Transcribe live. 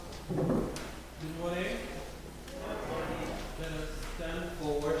Good morning. Let us stand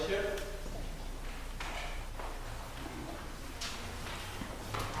for worship.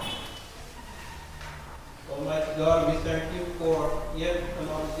 Almighty God, we thank you for yet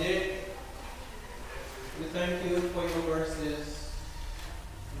another day. We thank you for your mercies.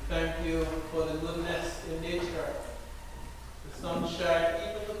 We thank you for the goodness in nature, the sunshine,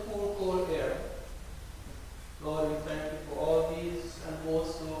 even the cool, cold air. Lord, we thank you for all these and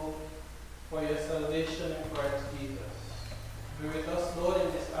also for your salvation in Christ Jesus. Be with us, Lord,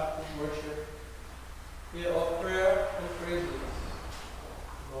 in this act of worship. Hear our prayer and praises.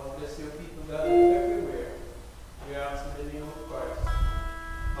 Lord, bless your people gathered everywhere. We ask in the name of Christ.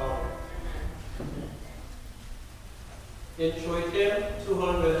 Amen. Intro hymn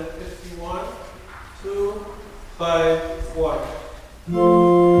 251, 251.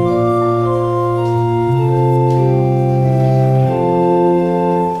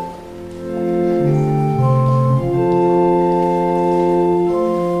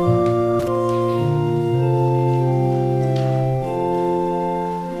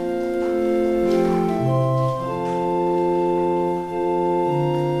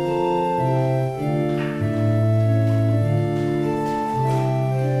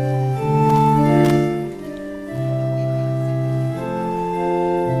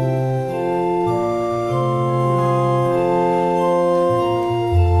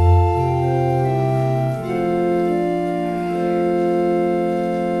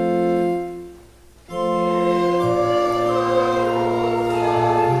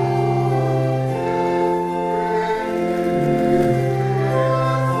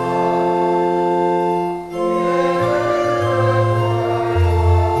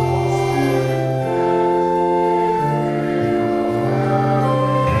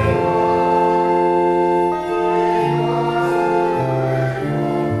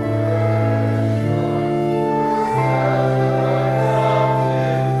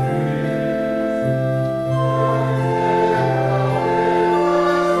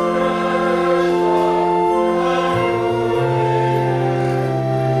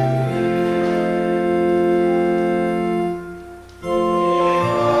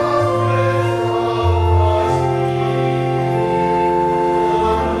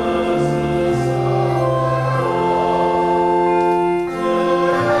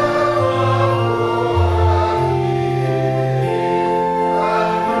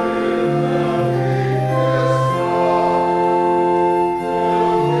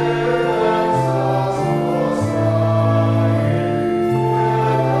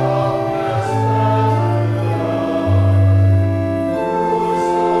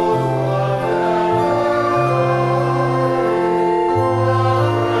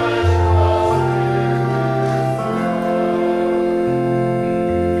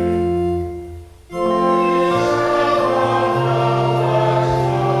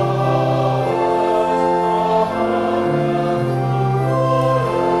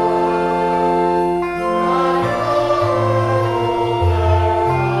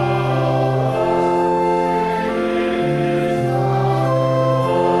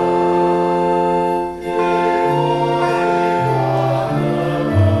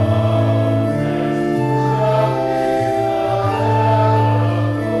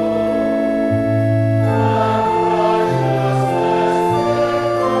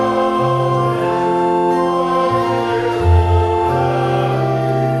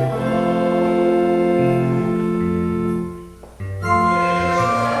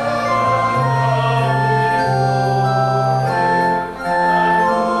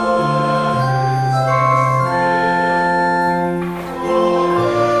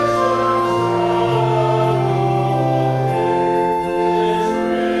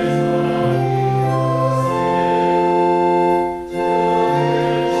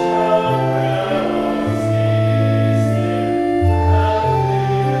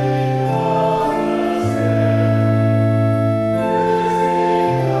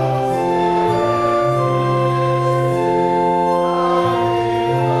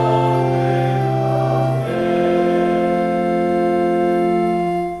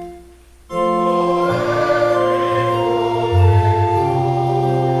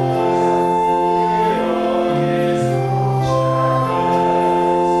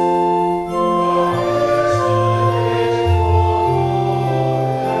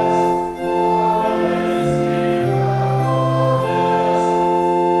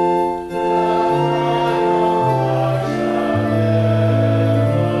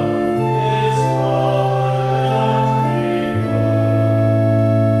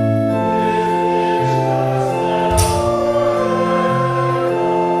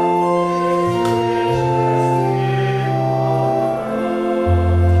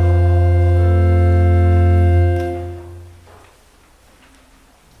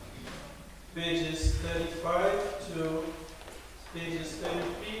 pages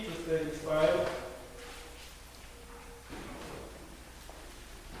 33 to 35.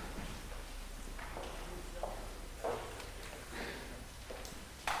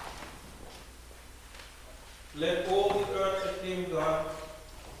 Let all the earth acclaim God.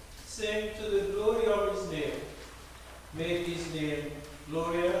 Sing to the glory of his name. Make his name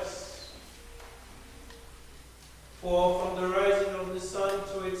glorious. For from the rising of the sun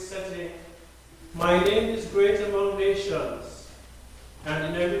to its setting, my name is great among nations,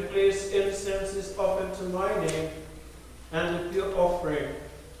 and in every place incense is offered to my name, and the pure offering.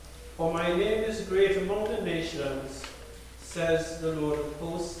 For my name is great among the nations, says the Lord of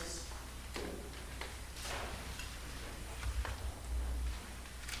hosts.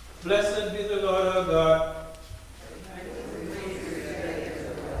 Blessed be the Lord our God.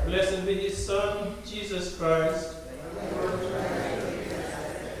 Blessed be his Son, Jesus Christ.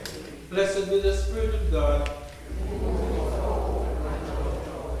 Blessed be the Spirit of God.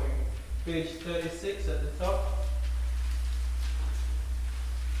 Page 36 at the top.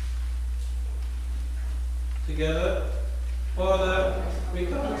 Together. Father, we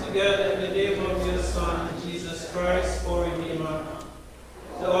come together in the name of your Son, Jesus Christ, our Redeemer,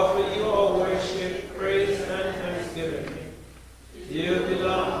 to offer you our worship, praise, and thanksgiving. You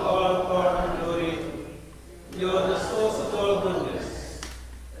belong all power and glory. You are the source of all goodness.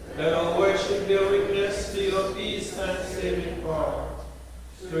 Let our worship bear witness to your peace and saving power.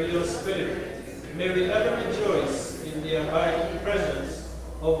 Through your Spirit, may we ever rejoice in the abiding presence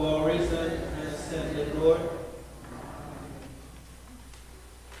of our risen and ascended Lord.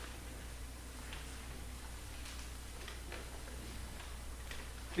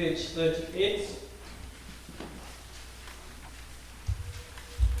 Page 38.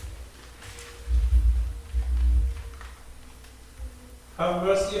 Have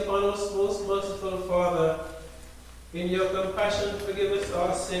mercy upon us, most merciful Father. In your compassion, forgive us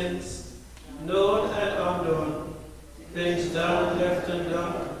our sins, known and unknown, things done, left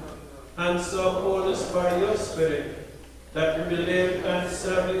undone, and so uphold us by your Spirit, that we may live and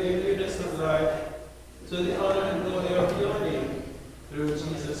serve you in newness of life, to the honor and glory of your name, through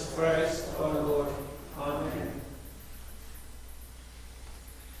Jesus Christ our Lord. Amen.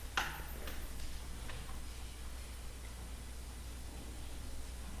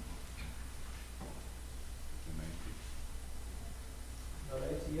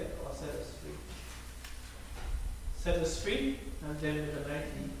 Or set us free. Set us free, and then with the 90.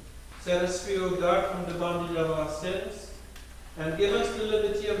 Set us free, O God, from the bondage of our sins, and give us the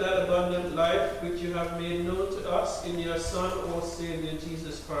liberty of that abundant life which you have made known to us in your Son, our Savior,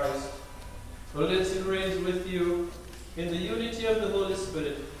 Jesus Christ, who lives and reigns with you in the unity of the Holy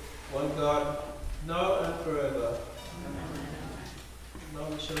Spirit, one God, now and forever. Amen. Now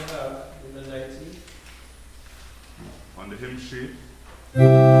we shall have in the 90. On the hymn sheet, Let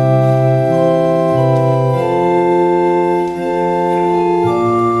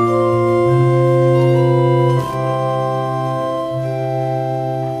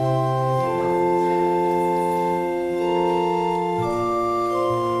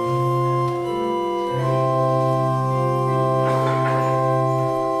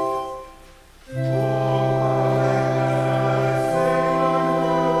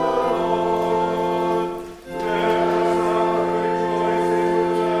us rejoice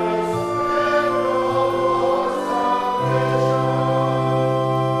in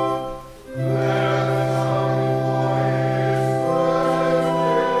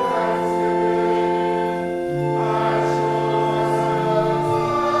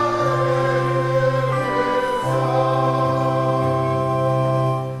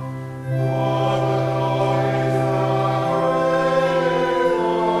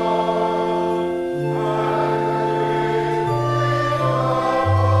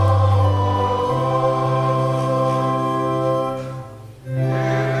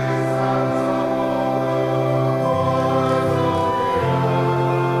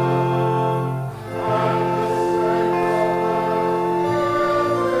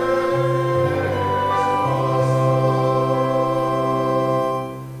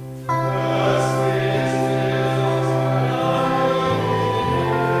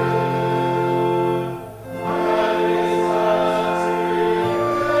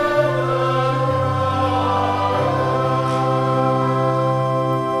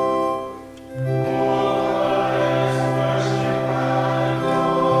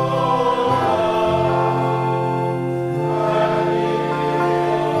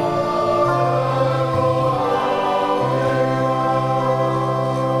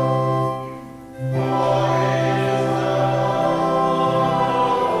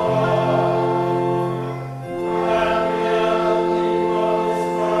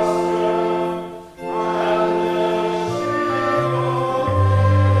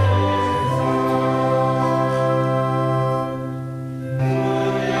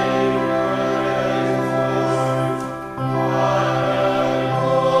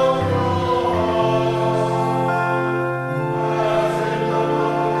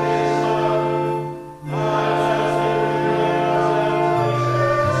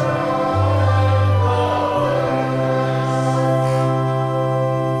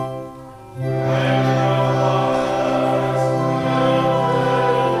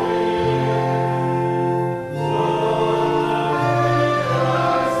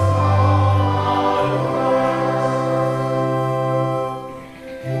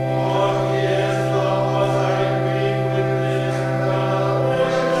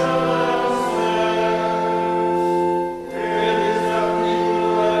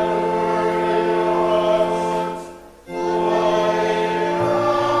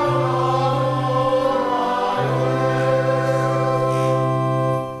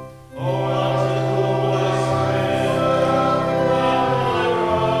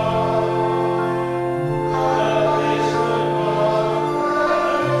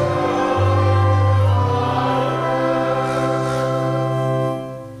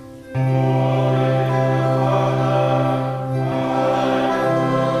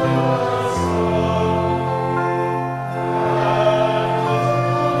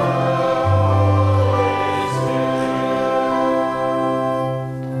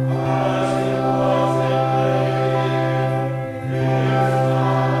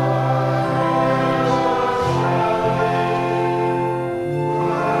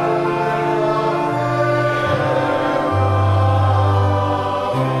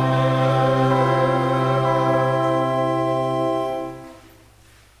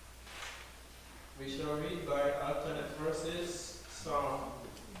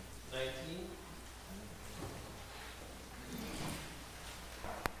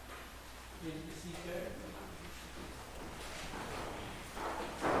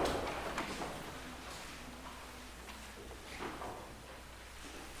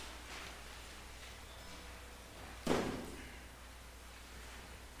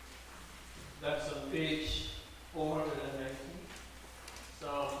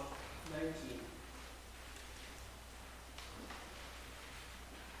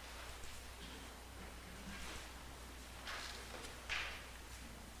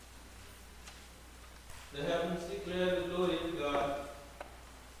declare the Lord is God,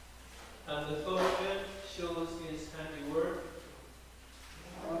 and the firmament shows his handiwork.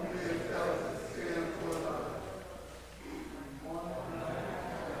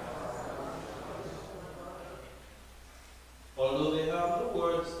 Although they have no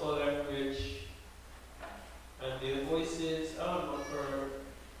words or language, and their voices are not heard,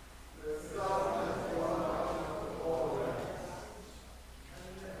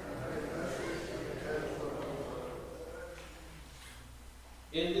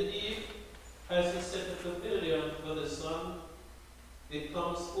 in the deep, as he set a pavilion for the sun, it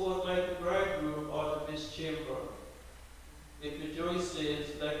comes forth like a bridegroom out of his chamber. It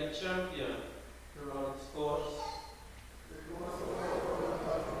rejoices like a champion to run its course.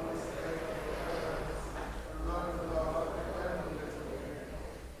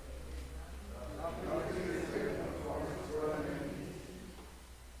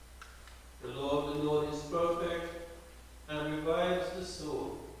 The law of the Lord is perfect and revives the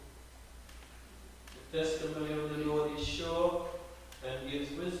soul. The testimony of the Lord is sure and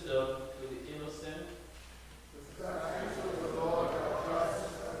gives wisdom to the innocent. The statutes of the Lord are just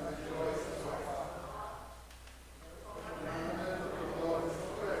and rejoice in my heart. The commandment of the Lord is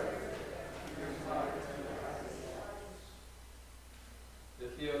perfect and gives life to the eyes. The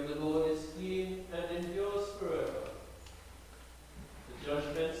fear of the Lord is clean and endures forever. The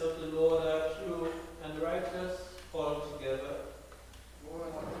judgments of the Lord are true and righteous altogether.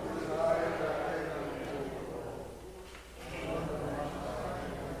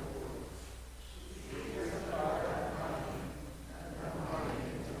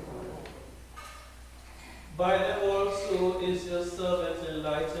 By them also is your servant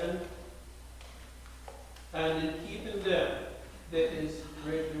enlightened, and in keeping them there is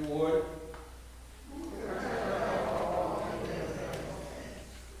great reward.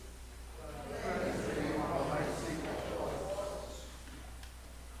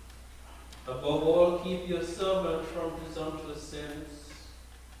 Above all, keep your servant from presumptuous sins.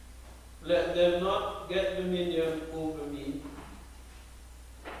 Let them not get dominion over me.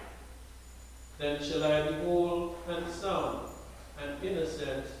 Then shall I be whole and sound and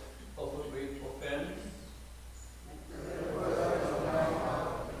innocent of a great offense.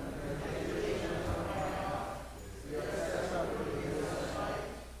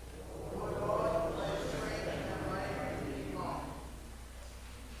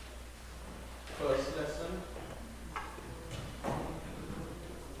 First lesson.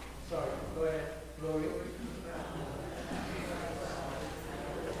 Sorry, go ahead, Glory.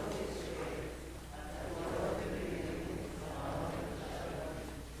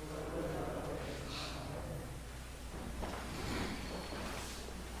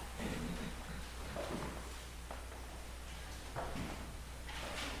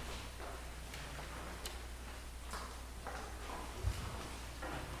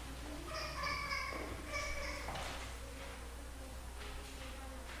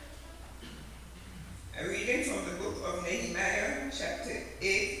 A reading from the book of Nehemiah, chapter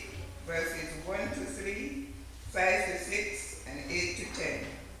 8, verses 1 to 3, 5 to 6, and 8 to 10.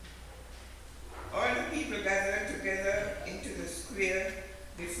 All the people gathered together into the square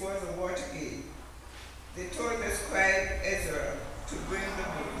before the water gate. They told the scribe Ezra to bring the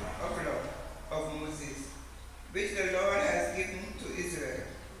book of law of Moses, which the Lord has given to Israel.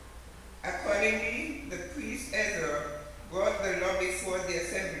 Accordingly, the priest Ezra brought the law before the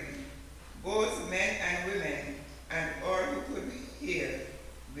assembly, both men and women, and all who could hear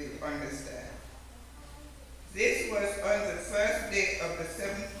will understand. This was on the first day of the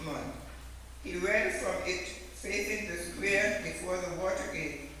 7th month. He read from it facing the square before the water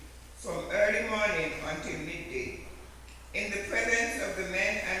gate from early morning until midday, in the presence of the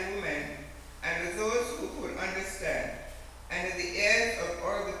men and women and those who could understand, and the ears of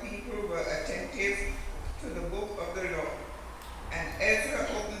all the people were attentive to the book of the law. And Ezra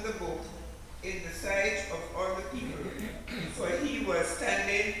opened the book in the sight of all the people, for he was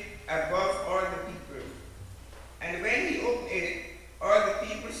standing above all the people. And when he opened it, all the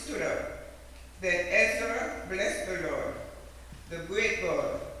people stood up. Then Ezra blessed the Lord, the great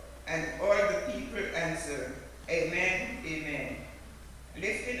God, and all the people answered, Amen, Amen,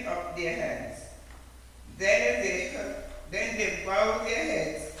 lifting up their hands. Then they bowed their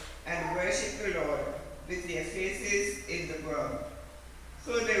heads and worshipped the Lord with their faces in the ground.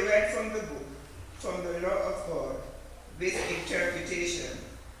 So they read from the book, from the law of God, with interpretation.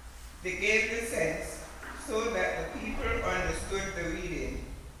 They gave the sense so that the people understood the reading.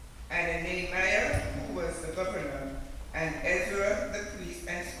 And Nehemiah, who was the governor, and Ezra the priest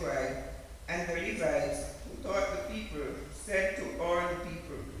and scribe, and the Levites, who taught the people, said to all the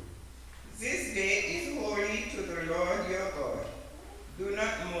people, This day is holy to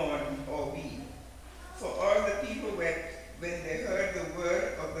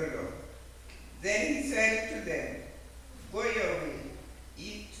Then he said to them, Go your way,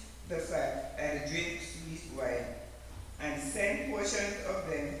 eat the fat and drink sweet wine, and send portions of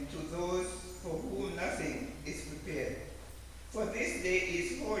them to those for whom nothing is prepared. For this day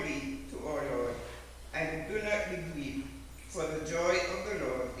is holy to our Lord, and do not be grieved, for the joy of the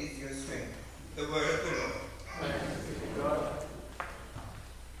Lord is your strength. The word of the Lord. Thanks be to God.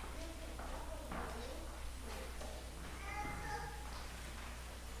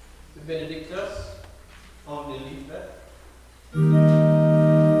 The Benedictus on the leaflet.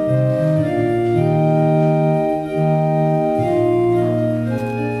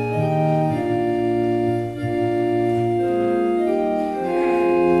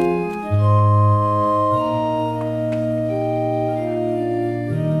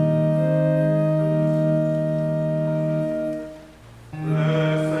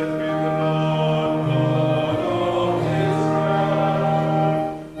 Blessed be the Lord God of Israel.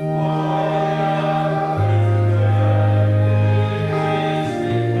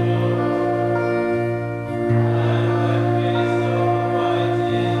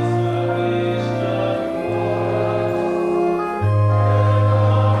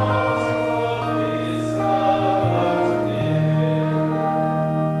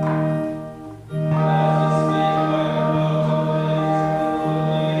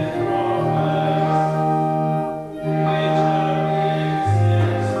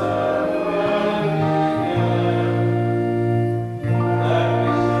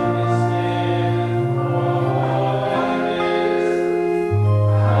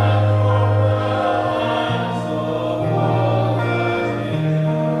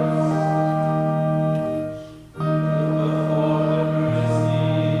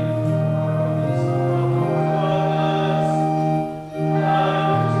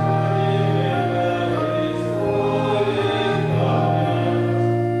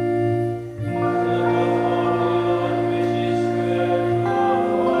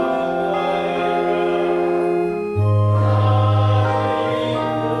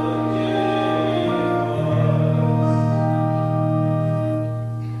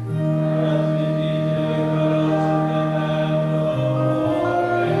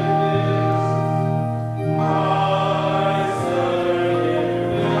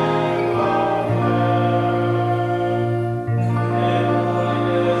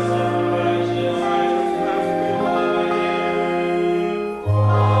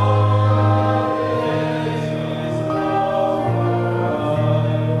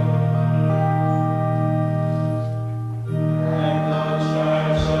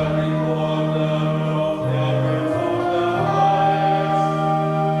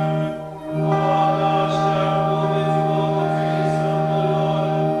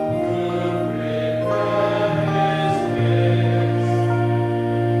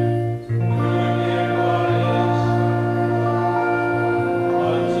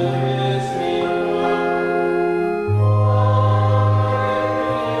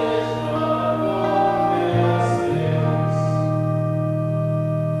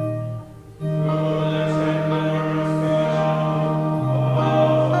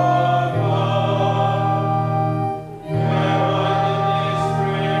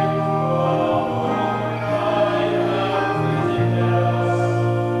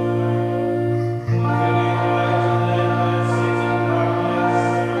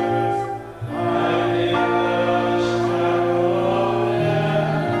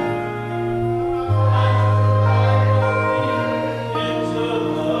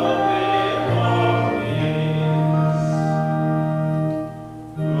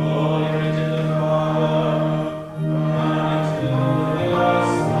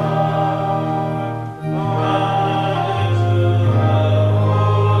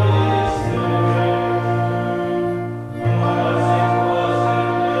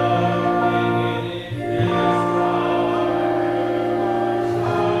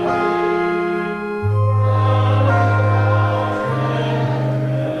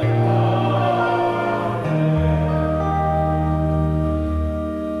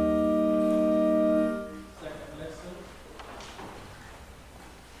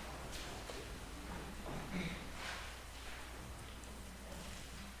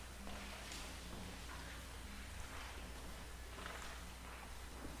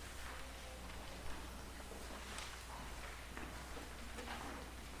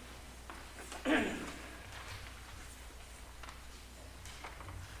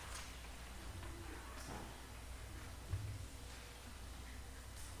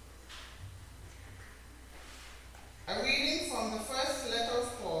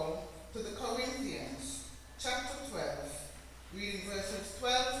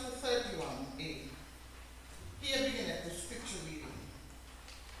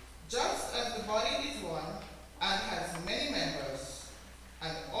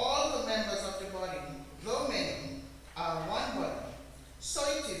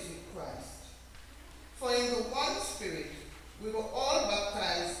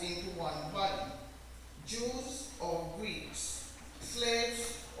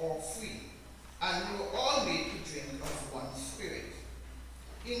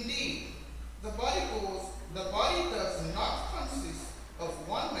 Indeed, the body does not consist of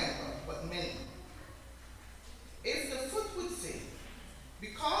one member, but many. If the foot would say,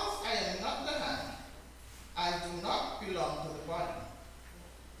 because I am not the hand, I do not belong to the body,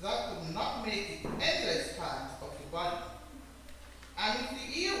 that would not make it endless part of the body. And if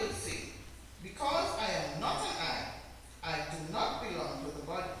the ear would say, because I am not an eye, I do not belong to the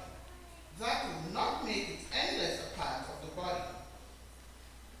body, that would not make it endless a part of the body.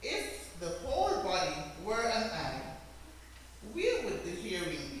 If the whole body were an eye, where would the hearing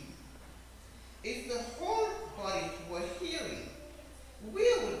be? If the whole body were hearing,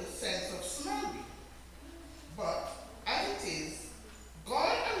 where would the sense of smell be? But as it is,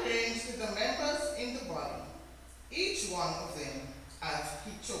 God arranged the members in the body, each one of them as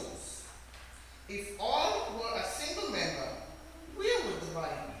he chose. If all were a single member, where would the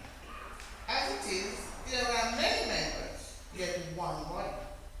body be? As it is, there are many members, yet one body.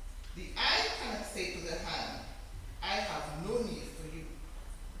 The eye cannot say to the hand, I have no need for you.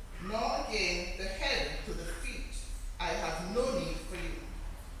 Nor again the head to the feet, I have no need for you.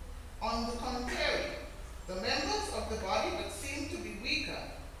 On the contrary, the members of the body that seem to be weaker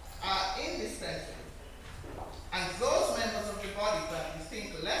are indispensable. And those members of the body that we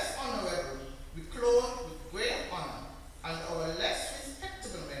think less honorable, we clothe with great honor, and our less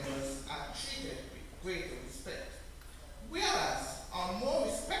respectable members are treated with greater respect. Whereas our more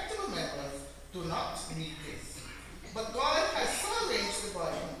respectable members do not need this. But God has so arranged the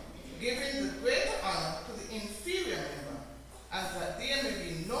body, giving the greater honor to the inferior member, and that there may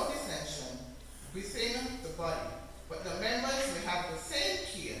be no dissension within the body, but the members may have the same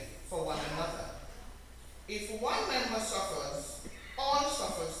care for one another. If one member suffers, all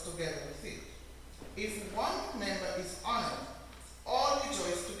suffers together with it. If one member is honored, all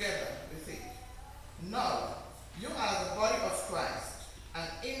rejoice together with it. Now, you are the body of Christ, and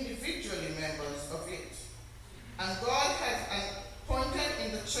individually members of it. And God has appointed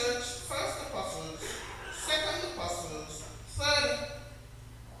in the church first apostles, second apostles, third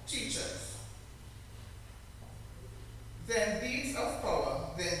teachers, then deeds of power,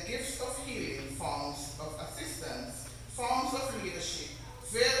 then gifts of healing, forms of assistance, forms of leadership,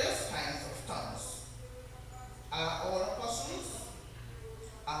 various kinds of tongues. Are all apostles?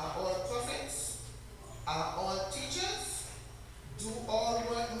 Are all prophets? Are all teachers? Do all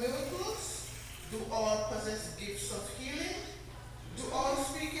work miracles? Do all possess gifts of healing? Do all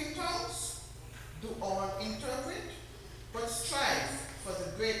speak in tongues? Do all interpret? But strive for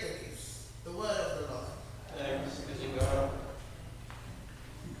the greater gifts. The word of the Lord. Thanks be to God.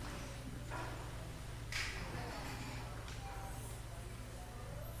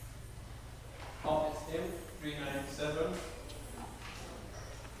 Office hymn 397.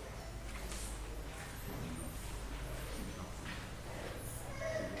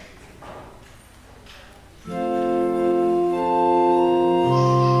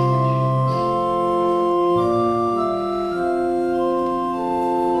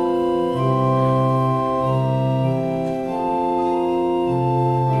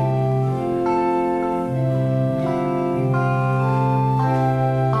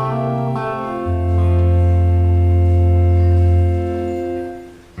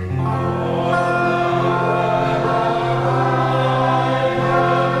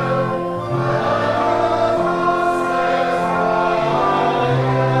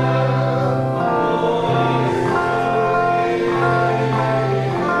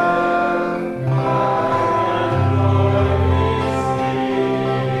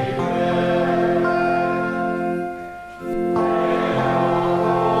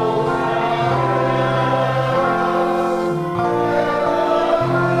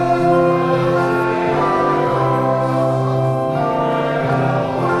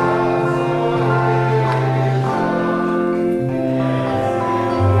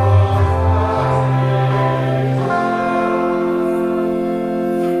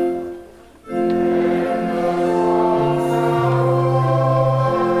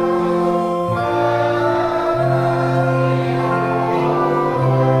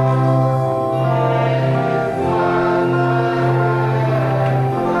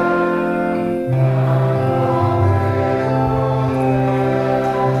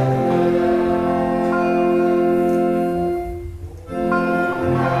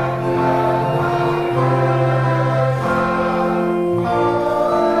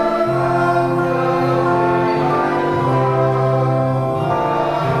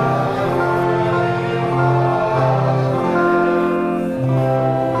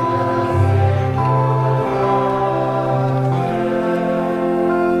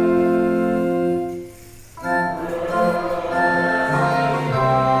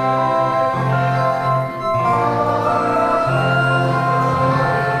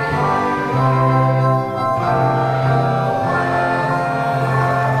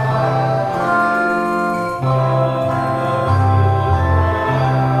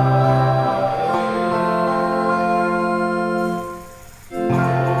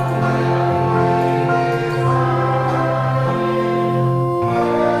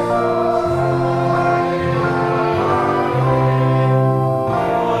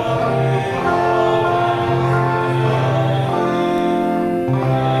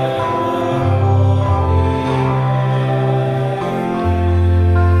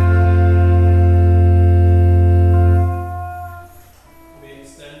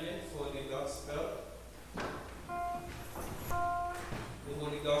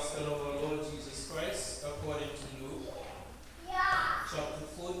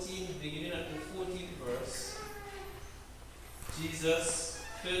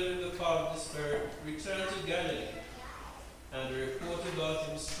 filled with the power of the Spirit, returned to Galilee, and the report about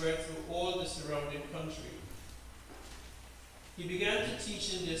him spread through all the surrounding country. He began to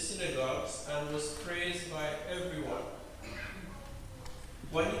teach in their synagogues and was praised by everyone.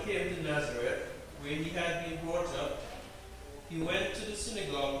 When he came to Nazareth, where he had been brought up, he went to the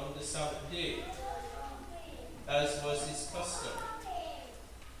synagogue on the Sabbath day, as was his custom.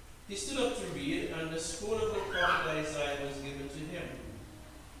 He stood up to read, and the scroll of the prophet Isaiah was given to him.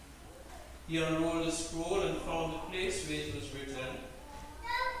 He unrolled the scroll and found the place where it was written,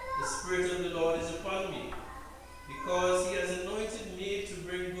 "The Spirit of the Lord is upon me, because he has anointed me to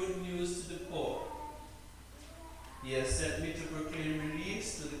bring good news to the poor. He has sent me to proclaim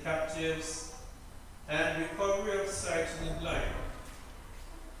release to the captives and recovery of sight to the blind,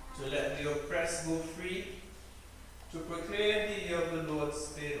 to let the oppressed go free, to proclaim the year of the Lord's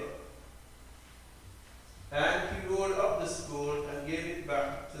favor." And he rolled up the scroll and gave it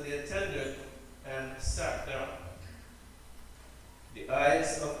back to the attendant and sat down. The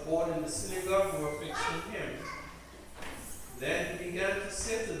eyes of all in the synagogue were fixed on him. Then he began to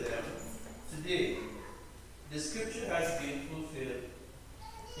say to them, "Today, the scripture has been fulfilled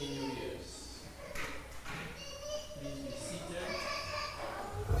in your ears." Please be seated.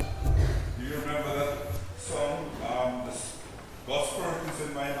 Do you remember that song? God's Spirit is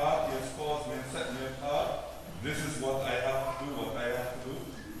in my heart, He has caused me and set me apart. This is what I have to do, what I have to do.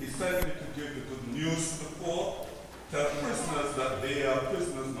 He sent me to give the good news to the poor, tell prisoners that they are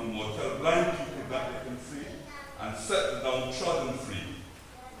prisoners no more, tell blind people that they can see, and set the downtrodden free.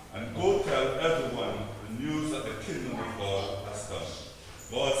 And go tell everyone the news that the kingdom of God has come.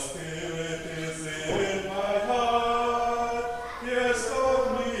 God's Spirit is in my heart, He has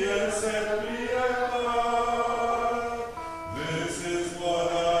called me and set me apart. This is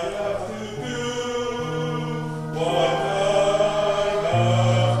what I have to do, what I have to do.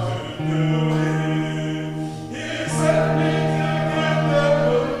 He sent me to give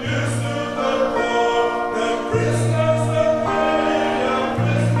the good news to the poor, the prisoners that they are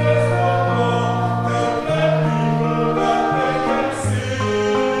prisoners no more, the blind people that they can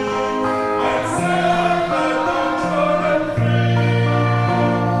see, and set the downtrodden free,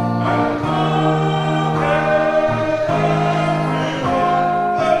 and go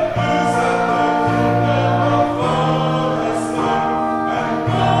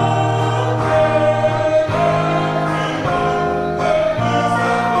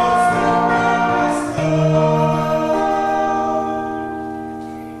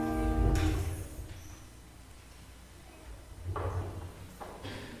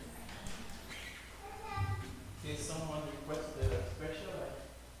In case someone requested a special,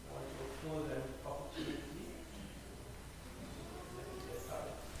 I want to afford them opportunity.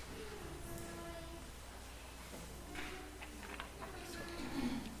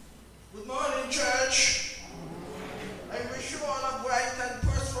 Good morning, church. I wish you all a bright and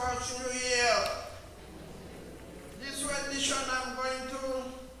prosperous new year. This rendition I'm going to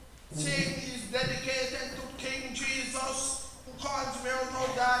sing is dedicated to King Jesus, who calls me out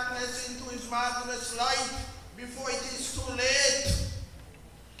of darkness into his marvelous light before it is too late.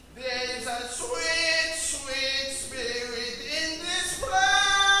 There is a sweet, sweet spirit in this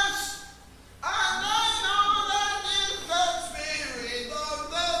place, and I know that is the Spirit of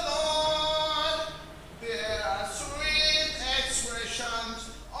the Lord. There are sweet expressions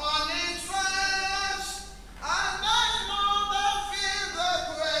on its face, and I know that feel the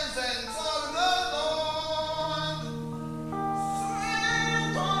presence of the Lord.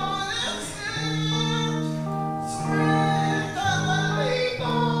 Sweet Holy Spirit, sweet as a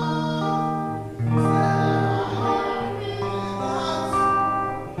little,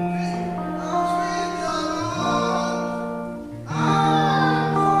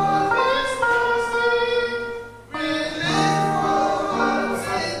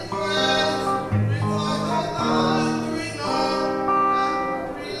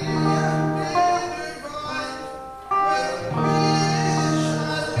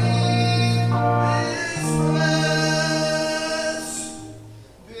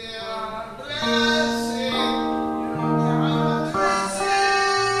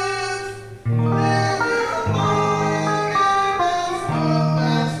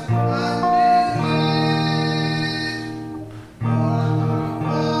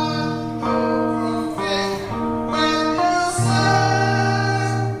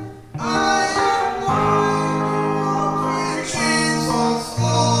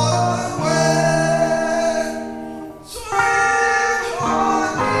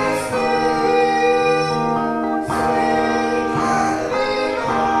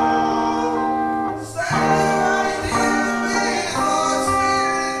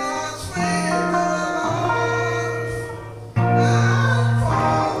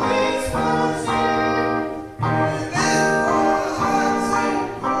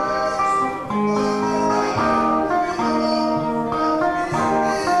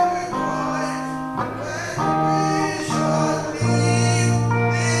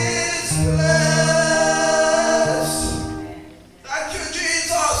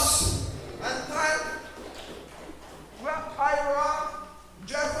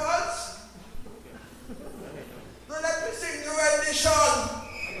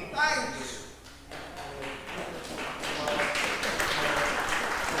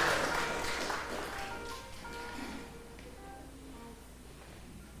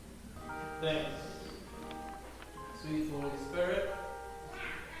 thanks. Sweet Holy Spirit,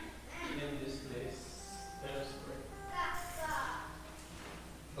 in this place, let us pray.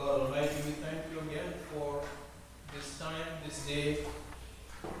 God Almighty, we thank you again for this time, this day,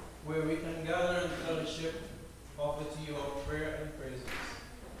 where we can gather in fellowship, offer to you our prayer and praises.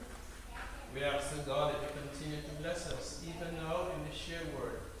 We ask the God that you continue to bless us, even now in the shared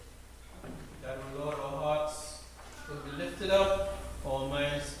word, that, O Lord, our hearts will be lifted up, our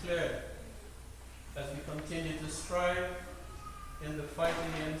minds cleared, as we continue to strive in the fight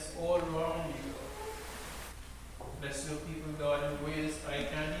against all wrong and evil. Bless your people, God, in ways I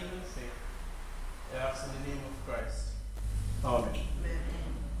can't even think. I ask in the name of Christ. Amen.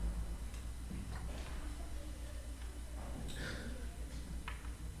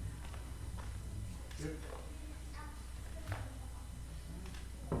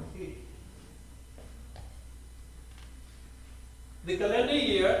 Okay. The calendar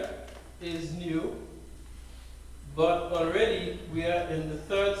year is new, but already we are in the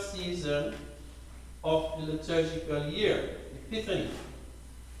third season of the liturgical year, Epiphany,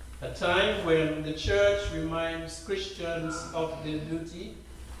 a time when the church reminds Christians of their duty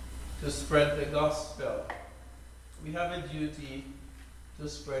to spread the gospel. We have a duty to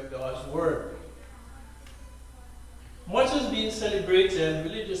spread God's word. Much is being celebrated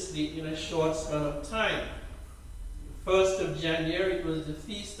religiously in a short span of time. The 1st of January was the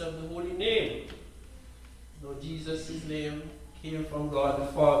Feast of the Holy Name. Though Jesus' name came from God the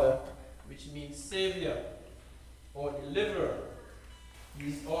Father, which means Savior or Deliverer. He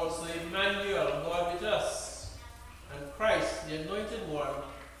is also Emmanuel, God with us, and Christ, the Anointed One,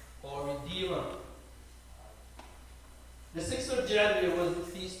 or Redeemer. The 6th of January was the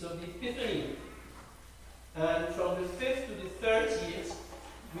Feast of the Epiphany, and from the 5th to the 30th,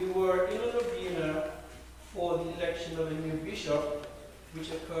 we were in a novena for the election of a new bishop, which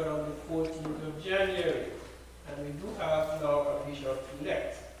occurred on the 14th of January, and we do have now a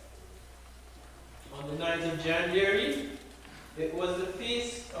bishop-elect. On the 9th of January, it was the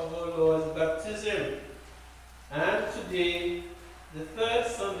feast of our Lord's baptism, and today, the third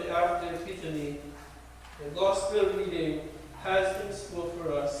Sunday after Epiphany, the Gospel reading has in store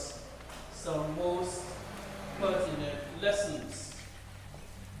for us some most pertinent lessons.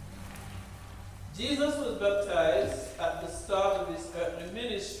 Jesus was baptized at the start of his earthly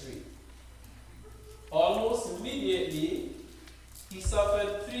ministry. Almost immediately, he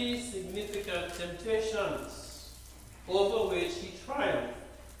suffered 3 significant temptations, over which he triumphed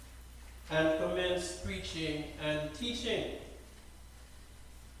and commenced preaching and teaching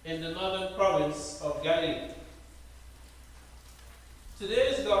in the northern province of Galilee.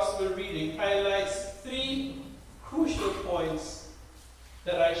 Today's gospel reading highlights 3 crucial points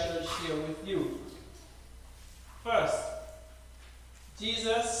that I shall share with you. First,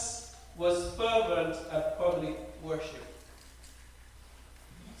 Jesus was fervent at public worship.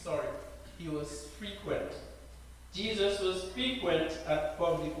 He was frequent. Jesus was frequent at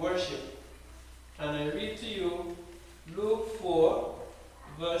public worship. And I read to you Luke 4,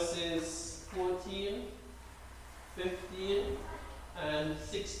 verses 14, 15, and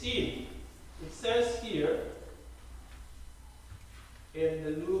 16. It says here, in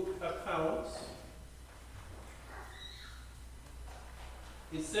the Luke account,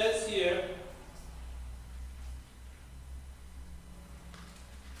 it says here,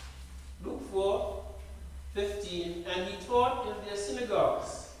 Luke 4, 15, and he taught in their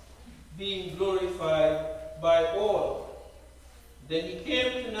synagogues, being glorified by all. Then he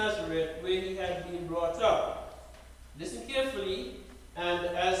came to Nazareth, where he had been brought up. Listen carefully, and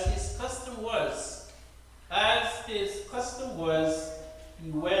as his custom was, he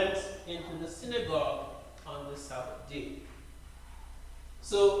went into the synagogue on the Sabbath day.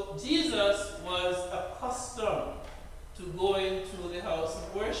 So Jesus was accustomed to going to the house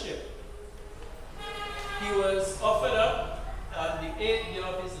of worship. He was offered up on the 8th day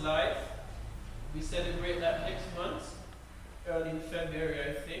of his life. We celebrate that next month, early in February,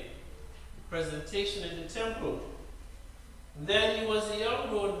 I think. Presentation in the temple. Then he was a young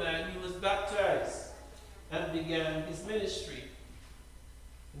grown man. He was baptized and began his ministry.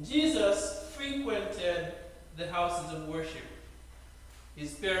 Jesus frequented the houses of worship.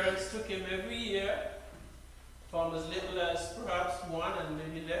 His parents took him every year, from as little as perhaps 1 and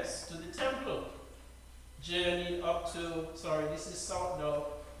maybe less, to the temple. Journeying up to, this is south now,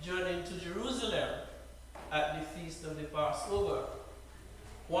 journeying to Jerusalem at the feast of the Passover.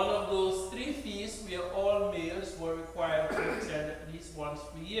 One of those 3 feasts where all males were required to attend at least once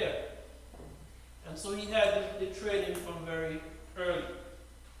per year. And so he had the training from very early.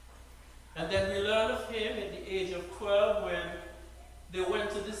 And then we learn of him at the age of 12 when they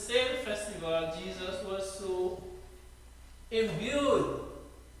went to the same festival God, Jesus was so imbued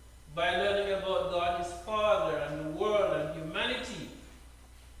by learning about God, his Father, and the world and humanity,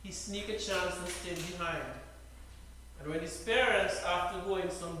 he sneaked a chance to stay behind. And when his parents, after going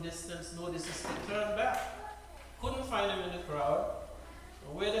some distance, noticed he turned back, couldn't find him in the crowd.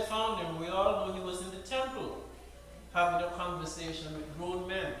 And where they found him, we all know he was in the temple, having a conversation with grown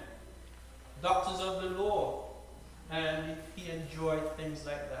men, doctors of the law, and he enjoyed things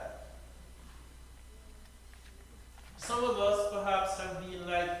like that. Some of us perhaps have been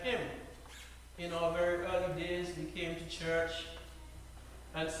like him. In our very early days, we came to church,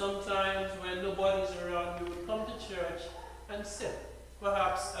 and sometimes when nobody's around, we would come to church and sit,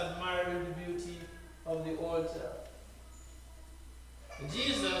 perhaps admiring the beauty of the altar.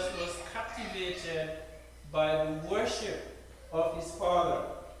 Jesus was captivated by the worship of his Father,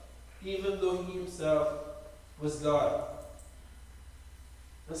 even though he himself was God.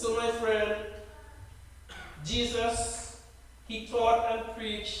 And so, my friend, Jesus, he taught and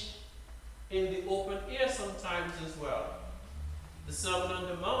preached in the open air sometimes as well. The Sermon on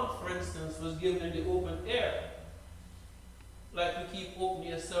the Mount, for instance, was given in the open air. Like we keep open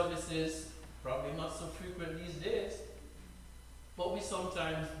air services, probably not so frequent these days, but we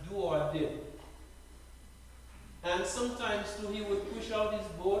sometimes do or did. And sometimes too, he would push out his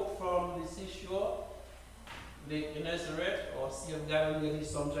boat from the seashore, Lake Gennesaret, or Sea of Galilee, as he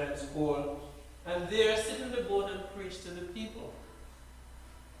sometimes called, and there sit in the boat and preach to the people.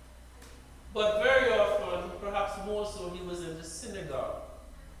 But very often, perhaps more so, he was in the synagogue.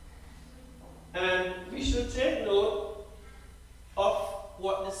 And we should take note of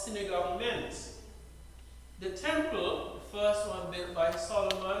what the synagogue meant. The temple, the first one built by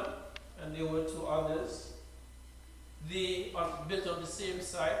Solomon, and there were two others, they are built on the same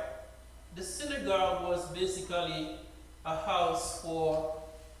site. The synagogue was basically a house for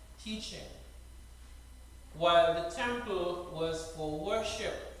teaching, while the temple was for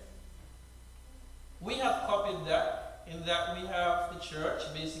worship. We have copied that, in that we have the church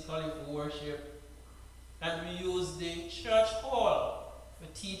basically for worship, and we use the church hall for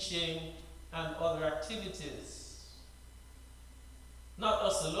teaching and other activities. Not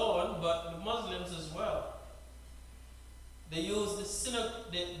us alone, but the Muslims as well. They use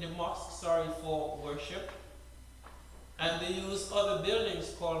the mosque for worship, and they use other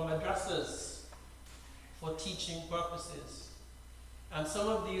buildings called madrasas for teaching purposes. And some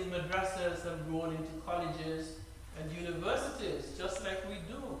of these madrasas have grown into colleges and universities, just like we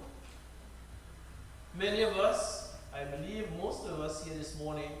do. Many of us, I believe most of us here this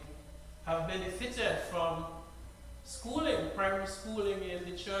morning, have benefited from schooling, primary schooling in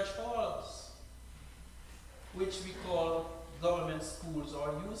the church halls, which we call government schools,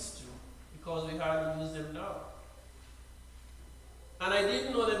 or used to, because we hardly use them now. And I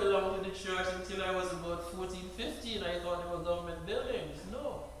didn't know they belonged to the church until I was about 14, 15. I thought they were government buildings.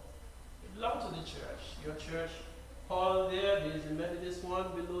 No, they belong to the church. Your church hall there's the Methodist one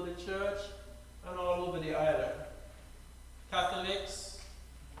below the church, and all over the island. Catholics,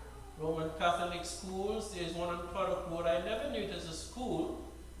 Roman Catholic schools, there's one on Product Road. I never knew it as a school.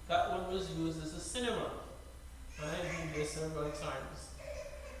 That one was used as a cinema. And I've been there several times.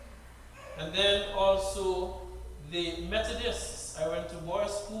 And then also the Methodists. I went to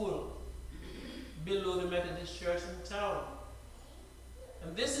boys' school below the Methodist church in town.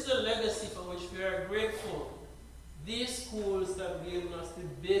 And this is a legacy for which we are grateful. These schools have given us the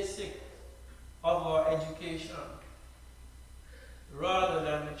basic of our education rather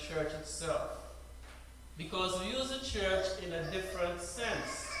than the church itself. Because we use the church in a different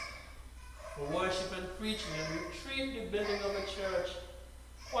sense for worship and preaching, and we treat the building of a church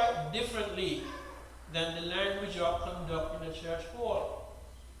quite differently than the language or conduct in a church hall.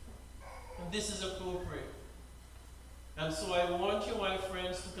 And this is appropriate. And so I want you, my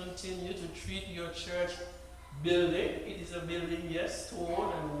friends, to continue to treat your church building. It is a building, yes,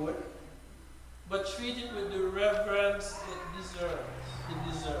 stone and wood, but treat it with the reverence it deserves.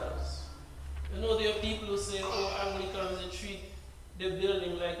 It deserves. You know, there are people who say, oh, Anglicans, they treat the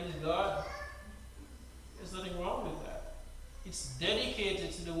building like it's God. There's nothing wrong with that. It's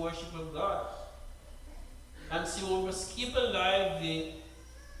dedicated to the worship of God. And so we must keep alive the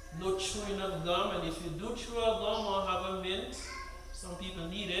no chewing of gum, and if you do chew a gum or have a mint, some people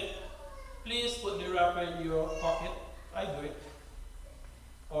need it, please put the wrapper in your pocket. I do it.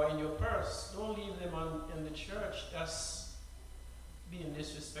 Or in your purse. Don't leave them in the church. That's being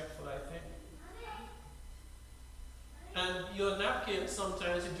disrespectful, I think. And your napkin,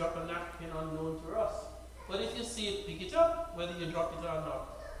 sometimes you drop a napkin unknown to us. But if you see it, pick it up, whether you drop it or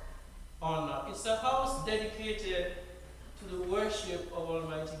not. It's a house dedicated to the worship of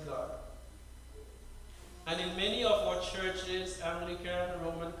Almighty God. And in many of our churches, Anglican,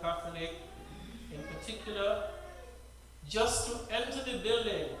 Roman Catholic in particular, just to enter the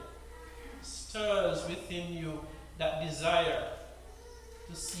building stirs within you that desire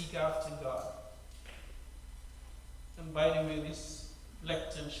to seek after God. And by the way, this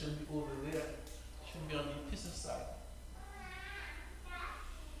lectern should be over there. Should be on the epistle side.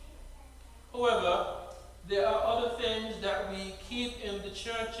 However, there are other things that we keep in the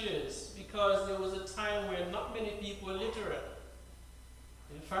churches because there was a time where not many people were literate.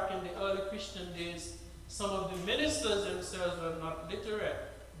 In fact, in the early Christian days, some of the ministers themselves were not literate.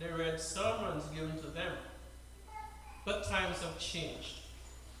 They read sermons given to them. But times have changed.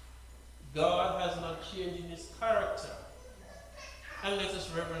 God has not changed in his character. And let us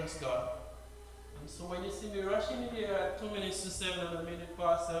reverence God. And so when you see me rushing in here at 2 minutes to 7 and a minute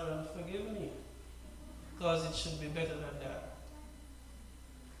past 7, forgive me. Because it should be better than that.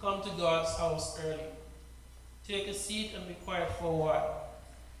 Come to God's house early. Take a seat and be quiet for a while.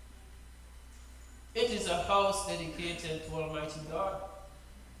 It is a house dedicated to Almighty God.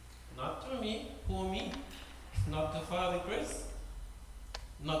 Not to me, who me, not to Father Chris,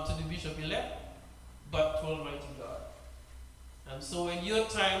 not to the bishop-elect, but to Almighty God. And so when your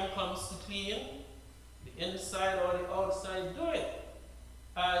time comes to clean, the inside or the outside, do it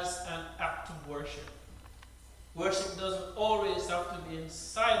as an act of worship. Worship doesn't always have to be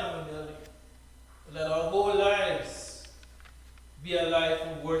inside of a building. Let our whole lives be a life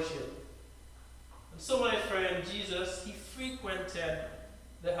of worship. And so my friend, Jesus, he frequented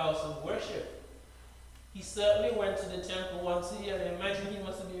the house of worship. He certainly went to the temple once a year, and imagine he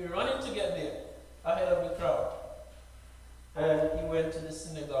must have been running to get there ahead of the crowd. And he went to the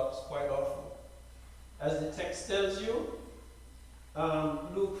synagogues quite often. As the text tells you,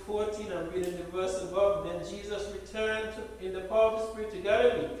 Luke 14, I'm reading the verse above, then Jesus returned in the power of the Spirit to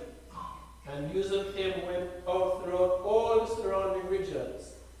Galilee, and news of him went out throughout all the surrounding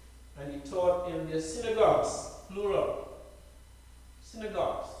regions, and he taught in their synagogues, plural,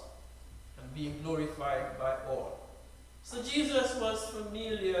 synagogues, and being glorified by all. So Jesus was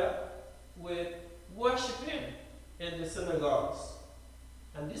familiar with worshiping in the synagogues.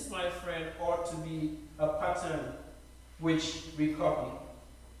 And this, my friend, ought to be a pattern which we copy.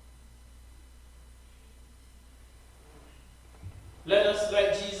 Let us,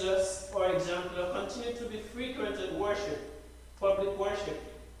 like Jesus, for example, continue to be frequent at worship, public worship,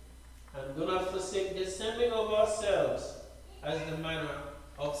 and do not forsake the assembling of ourselves as the manner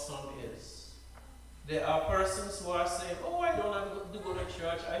of some is. There are persons who are saying, oh, I don't have to go to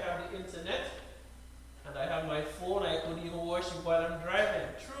church, I have the internet, and I have my phone, I could even worship while I'm driving.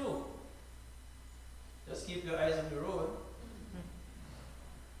 True. Just keep your eyes on the road.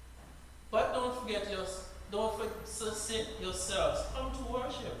 But don't forsake yourselves. Come to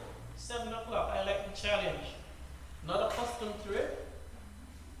worship. 7 o'clock. I like the challenge. Not accustomed to it,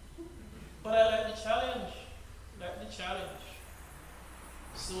 but I like the challenge.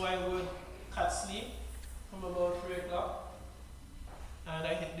 So I would cut sleep from about 3 o'clock. And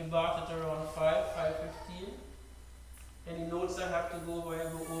I hit the bath at around 5:15. Any notes I have to go over, I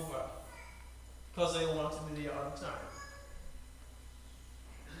go over. Because I want to be there on time.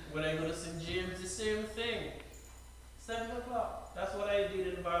 When I go to St. James, the same thing. 7 o'clock. That's what I did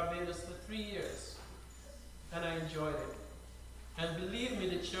in Barbados for 3 years. And I enjoyed it. And believe me,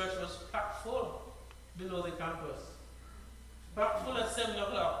 the church was packed full below the campus. Packed full at 7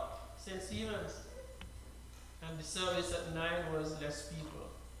 o'clock, St. Stephen's. And the service at 9 was less people.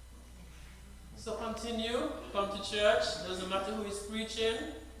 So continue, come to church. Doesn't matter who is preaching.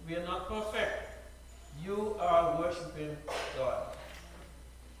 We are not perfect. You are worshiping God.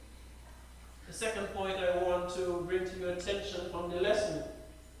 The second point I want to bring to your attention from the lesson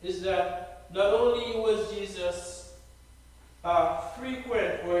is that not only was Jesus a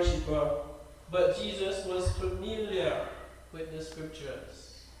frequent worshiper, but Jesus was familiar with the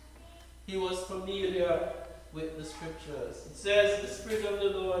scriptures. He was familiar with the scriptures. It says, the Spirit of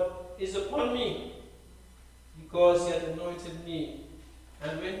the Lord is upon me because he had anointed me.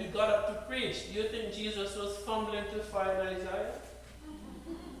 And when he got up to preach, do you think Jesus was fumbling to find Isaiah?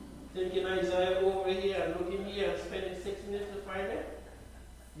 Thinking Isaiah over here and looking here and spending 6 minutes to find it?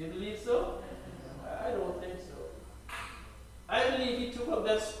 You believe so? I don't think so. I believe he took up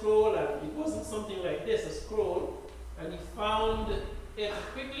that scroll, and it wasn't something like this, a scroll, and he found it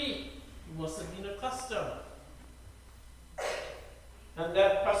quickly. He must have been accustomed. And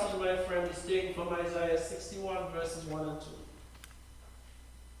that passage, my friend, is taken from Isaiah 61, verses 1 and 2.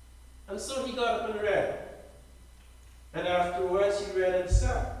 And so he got up and read. And afterwards he read and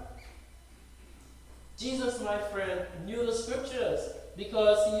sang. Jesus, my friend, knew the scriptures.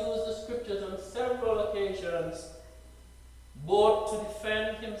 because he used the scriptures on several occasions, both to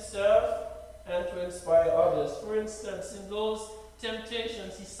defend himself and to inspire others. For instance, in those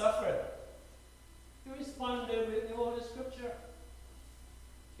temptations he suffered, he responded with the Holy Scripture.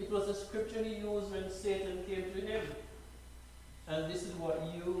 It was the scripture he used when Satan came to him. And this is what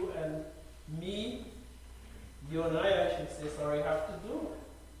you and me, you and I should say, sorry, have to do.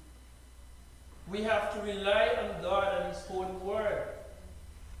 We have to rely on God and his holy word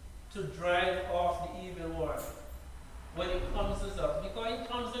to drive off the evil one when it comes at us. Because it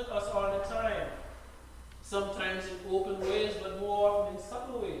comes at us all the time. Sometimes in open ways, but more often in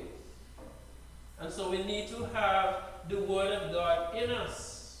subtle ways. And so we need to have the word of God in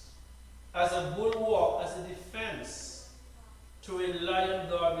us as a bulwark, as a defense, to rely on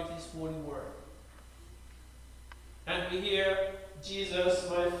God with his holy word. And we hear Jesus,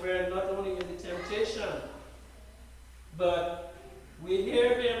 my friend, not only in the temptation, but we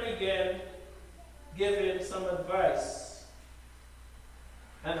hear him again giving some advice.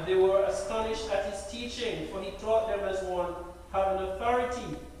 And they were astonished at his teaching, for he taught them as one having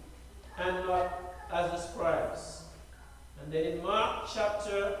authority and not as the scribes. And then in Mark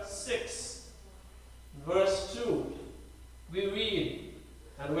chapter 6, verse 2, we read,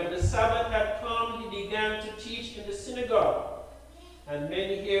 "And when the Sabbath had come, he began to teach in the synagogue. And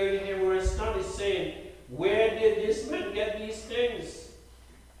many hearing him were astonished, saying, Where did this man get these things?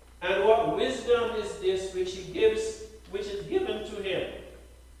 And what wisdom is this which is given to him,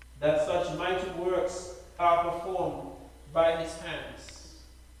 that such mighty works are performed by his hands?"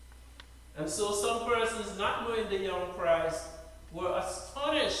 And so some persons, not knowing the young Christ, were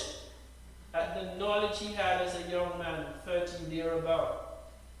astonished at the knowledge he had as a young man, 13 thereabout.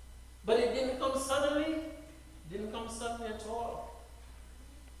 But it didn't come suddenly. Didn't come suddenly at all.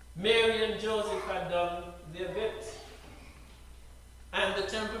 Mary and Joseph had done their bit. And the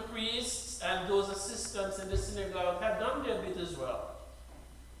temple priests and those assistants in the synagogue had done their bit as well.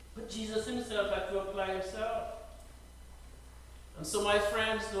 But Jesus himself had to apply himself. And so, my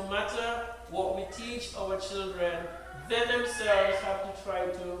friends, no matter what we teach our children, they themselves have to try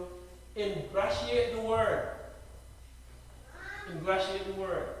to ingratiate the word. Ingratiate the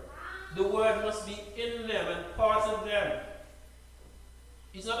word. The word must be in them and part of them.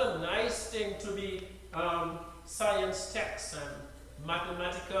 It's not a nice thing to be science techs and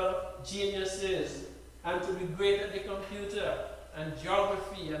mathematical geniuses and to be great at the computer and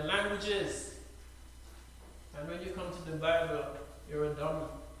geography and languages. And when you come to the Bible, you're a dummy.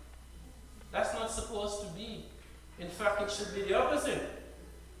 That's not supposed to be. In fact, it should be the opposite.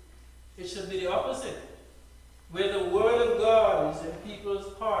 It should be the opposite. Where the word of God is in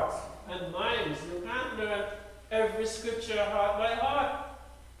people's hearts and minds. You can't learn every scripture heart by heart.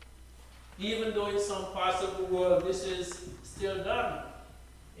 Even though in some parts of the world this is still done.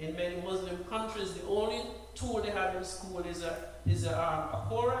 In many Muslim countries, the only tool they have in school is a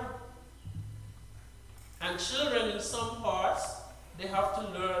Quran. And children in some parts, they have to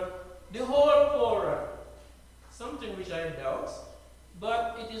learn the whole Quran. Something which I doubt,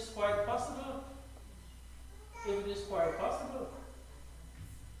 but it is quite possible. It is quite possible.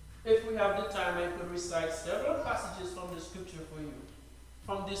 If we have the time, I could recite several passages from the scripture for you,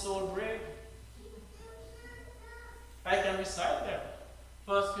 from this old brain. I can recite them.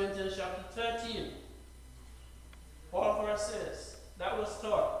 1 Corinthians chapter 13. All verses that was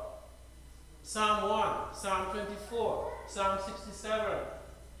taught. Psalm 1, Psalm 24, Psalm 67.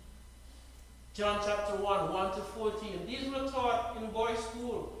 John chapter 1, 1 to 14. These were taught in boys'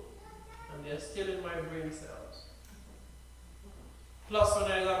 school, and they're still in my brain cells. Plus,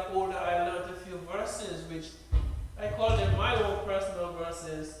 when I got older, I learned a few verses, which I call them my own personal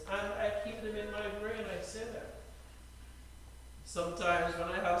verses, and I keep them in my brain. I say them. Sometimes when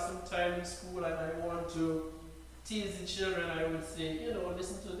I have some time in school and I want to tease the children, I would say,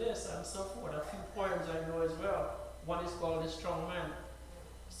 listen to this and so forth. A few poems I know as well. One is called The Strong Man.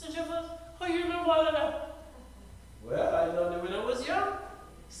 Mr. Jeffers, how you know all of that? Well, I learned it when I was young.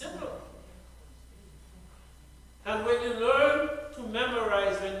 Simple. And when you learn to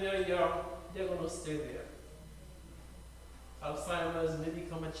memorize when you're young, they're going to stay there. Alzheimer's may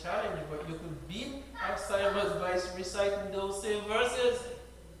become a challenge, but you could beat Alzheimer's by reciting those same verses.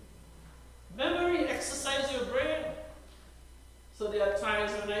 Memory, exercise your brain. So there are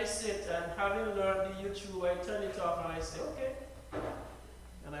times when I sit and having learned the YouTube, I turn it off and I say, okay.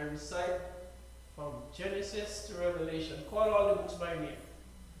 And I recite from Genesis to Revelation. Call all the books by name.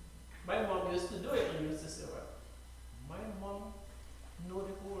 My mom used to do it and used to say, well, my mom knew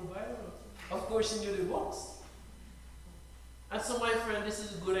the whole Bible. Of course she knew the books. And so my friend, this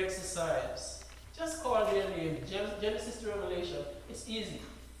is good exercise. Just call their name. Genesis to Revelation. It's easy.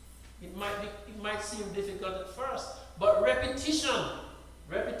 It might seem difficult at first, but repetition,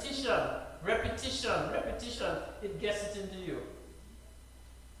 it gets it into you.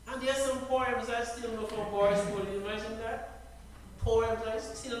 And there's some poems I still know from boys' school. You imagine that? Poems I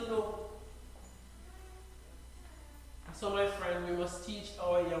still know. So my friend, we must teach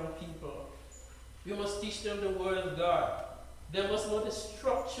our young people. We must teach them the Word of God. They must know the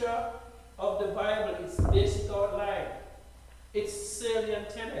structure of the Bible, its basic outline, its salient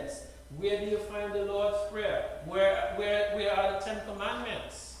tenets. Where do you find the Lord's Prayer? Where are the 10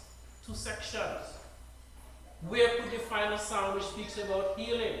 Commandments? 2 sections. Where could you find a psalm which speaks about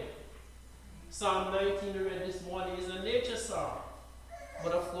healing? Psalm 19 we read this morning is a nature psalm.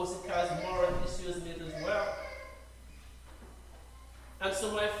 But of course it has moral issues in it as well. And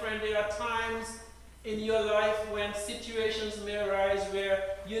so my friend, there are times in your life when situations may arise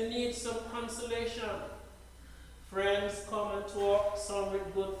where you need some consolation. Friends come and talk, some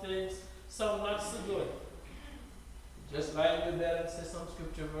with good things, some not so good. Just lie in your bed and say some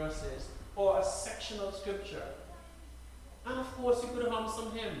scripture verses or a section of scripture. And of course you could hum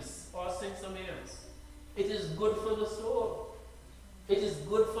some hymns or sing some hymns. It is good for the soul. It is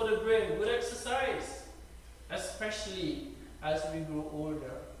good for the brain, good exercise, especially as we grow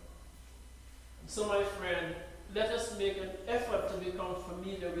older. So my friend, let us make an effort to become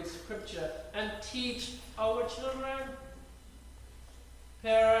familiar with scripture and teach our children.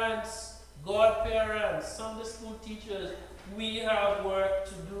 Parents, godparents, Sunday school teachers, we have work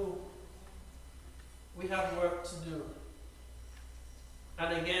to do. We have work to do.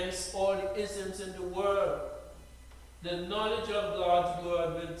 And against all the isms in the world, the knowledge of God's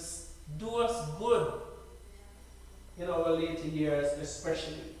word will do us good in our later years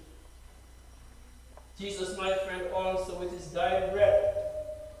especially. Jesus, my friend, also with his dying breath,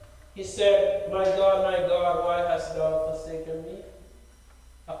 he said, my God, why hast thou forsaken me?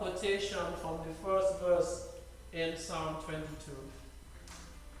 A quotation from the first verse in Psalm 22.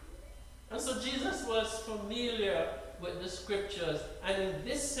 And so Jesus was familiar with the scriptures, and in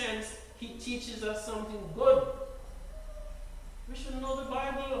this sense, he teaches us something good. We should know the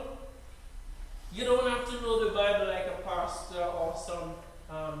Bible. You don't have to know the Bible like a pastor or some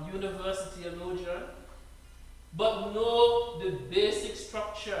university theologian, but know the basic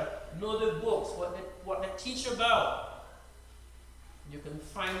structure, know the books, what they teach about. You can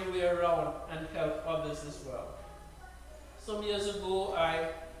find your way around and help others as well. Some years ago, I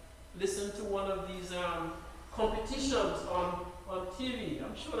listened to one of these competitions on TV.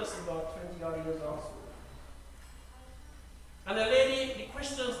 I'm sure that's about 20 odd years also. And the lady, the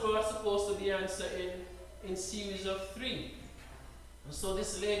questions were supposed to be answered in series of 3. And so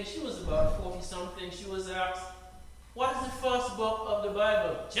this lady, she was about 40 something, she was asked, what is the first book of the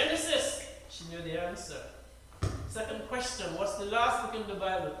Bible? Genesis. She knew the answer. Second question, what's the last book in the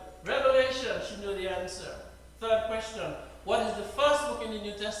Bible? Revelation. She knew the answer. Third question, what is the first book in the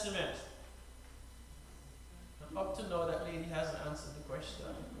New Testament? And up to now, that lady hasn't answered the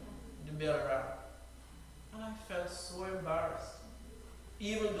question. The bell rang. And I felt so embarrassed.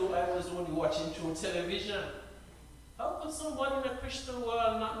 Even though I was only watching through television. How could someone in a Christian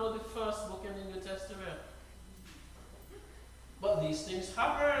world not know the first book in the New Testament? But these things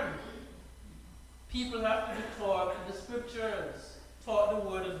happen. People have to be taught the scriptures, taught the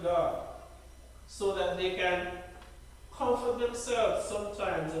Word of God, so that they can comfort themselves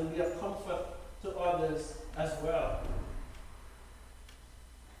sometimes and be a comfort to others as well.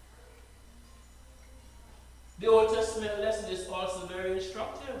 The Old Testament lesson is also very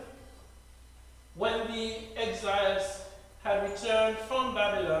instructive. When the exiles had returned from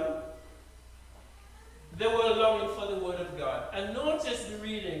Babylon, they were longing for the Word of God. And notice the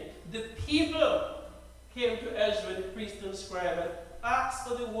reading. The people came to Ezra, the priest and scribe, and asked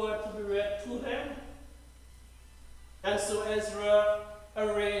for the Word to be read to them. And so Ezra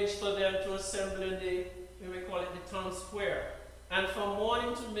arranged for them to assemble in the, we may call it the town square. And from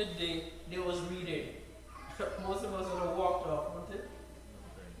morning to midday, there was reading. Most of us would have walked off, wouldn't it?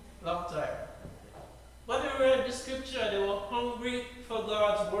 Long time. But they read the scripture. They were hungry for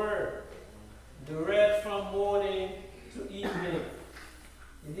God's word. They read from morning to evening.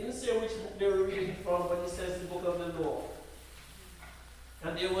 He didn't say which book they were reading from, but he says the book of the law.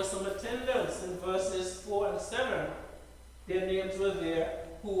 And there was some attendants in verses 4 and 7. Their names were there,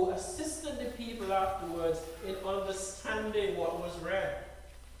 who assisted the people afterwards in understanding what was read.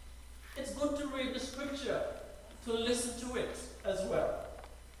 It's good to read the scripture, to listen to it as well.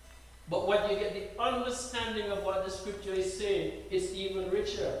 But when you get the understanding of what the scripture is saying, it's even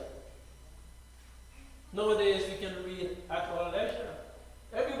richer. Nowadays we can read at our leisure.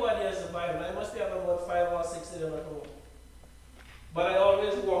 Everybody has a Bible. I must have about 5 or 6 of them at home. But I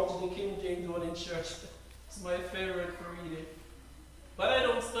always walk to the King James one in church. It's my favorite for reading. But I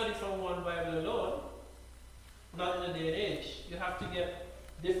don't study from one Bible alone. Not in the day and age. You have to get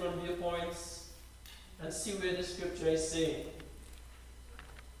different viewpoints and see where the scripture is saying.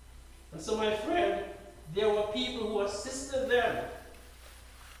 And so, my friend, there were people who assisted them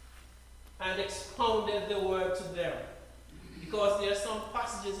and expounded the word to them. Because there are some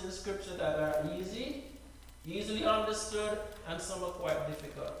passages in the scripture that are easily understood, and some are quite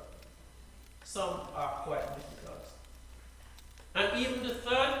difficult. Some are quite difficult. And even the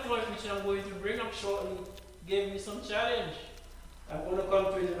third point, which I'm going to bring up shortly, gave me some challenge. I'm going to come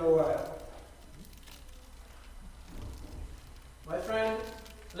to it in a while. My friend,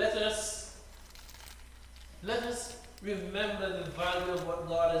 let us remember the value of what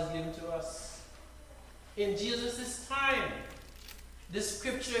God has given to us. In Jesus' time, the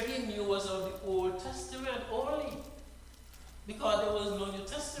scripture he knew was of the Old Testament only, because there was no New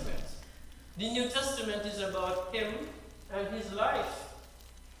Testament. The New Testament is about him and his life.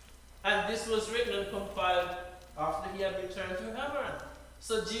 And this was written and compiled after he had returned to heaven.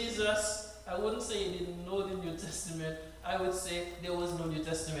 So Jesus, I wouldn't say he didn't know the New Testament. I would say there was no New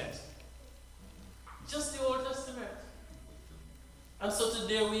Testament. Just the Old Testament. And so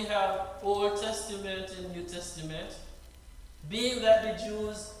today we have Old Testament and New Testament. Being that the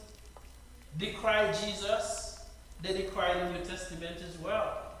Jews decry Jesus, they decry the New Testament as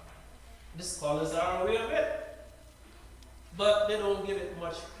well. The scholars are aware of it, but they don't give it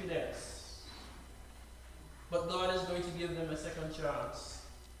much credence. But God is going to give them a second chance.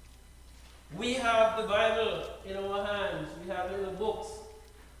 We have the Bible in our hands. We have little books.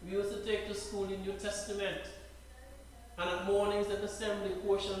 We used to take to school the New Testament. And at mornings at assembly,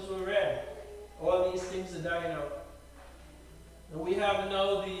 portions were read. All these things are dying out. And we have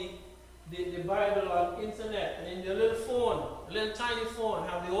now the Bible on internet. And in your little phone, a little tiny phone,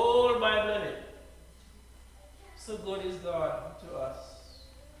 have the whole Bible in it. So good is God to us.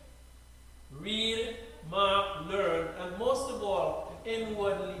 Read, mark, learn, and most of all,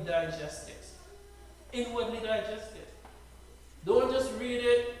 inwardly digest it. Inwardly digest it. Don't just read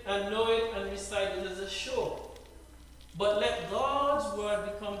it and know it and recite it as a show. But let God's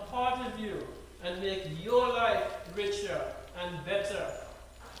word become part of you and make your life richer and better,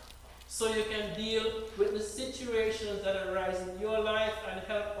 so you can deal with the situations that arise in your life and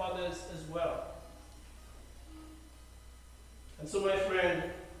help others as well. And so, my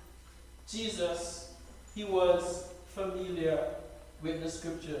friend, Jesus, he was familiar with the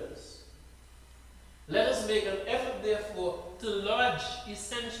scriptures. Let us make an effort, therefore, to lodge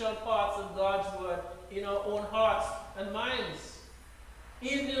essential parts of God's word in our own hearts and minds,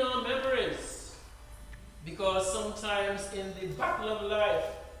 even in our memories. Because sometimes in the battle of life,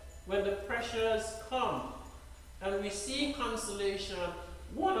 when the pressures come and we seek consolation,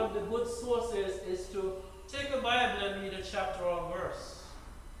 one of the good sources is to take a Bible and read a chapter or verse.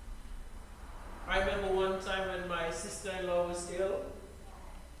 I remember one time when my sister-in-law was ill,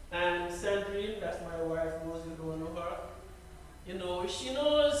 and Sandrine, that's my wife, those who don't know her, you know, she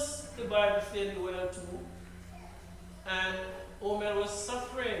knows the Bible fairly well too. And Omer was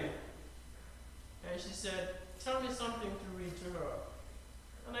suffering. And she said, tell me something to read to her.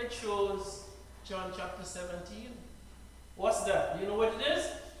 And I chose John chapter 17. What's that? You know what it is?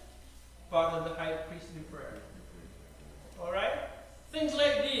 Part of the high priestly prayer. Alright? Things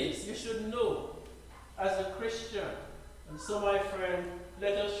like these you should know as a Christian. And so, my friend,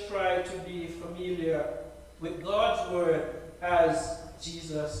 let us try to be familiar with God's word as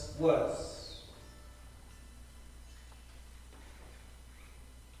Jesus was.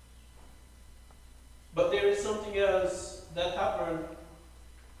 But there is something else that happened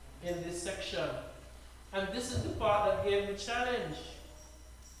in this section. And this is the part that gave me challenge.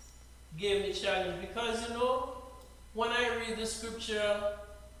 Because, you know, when I read the scripture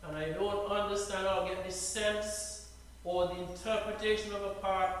and I don't understand or get the sense or the interpretation of a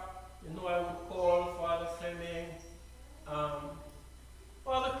part, you know, I would call Father Fleming,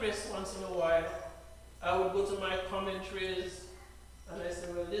 Father Chris once in a while. I would go to my commentaries and I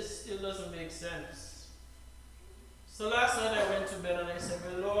said, well, this still doesn't make sense. So last night I went to bed and I said,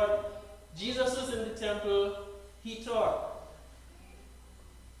 well, Lord, Jesus was in the temple, he taught.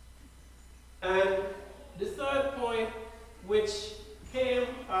 And the third point, which came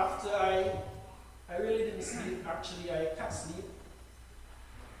after I really didn't sleep, actually I can't sleep.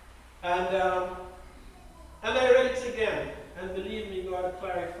 And I read it again, and believe me, God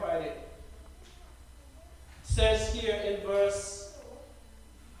clarified it. It says here in verse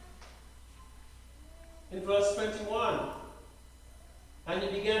 21, And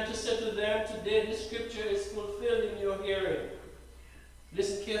he began to say to them, today this scripture is fulfilled in your hearing.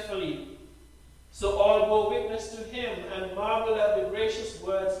 Listen carefully. So all bore witness to him and marveled at the gracious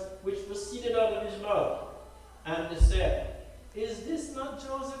words which proceeded out of his mouth. And they said, is this not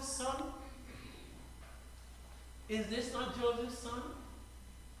Joseph's son? Is this not Joseph's son?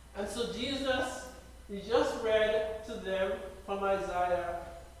 And so Jesus, he just read to them from Isaiah,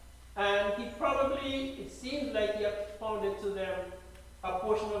 and he probably, it seems like he expounded to them a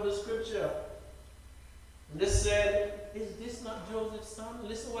portion of the scripture. And they said, is this not Joseph's son?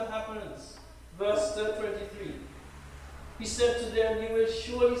 Listen what happens. Verse 23. He said to them, you will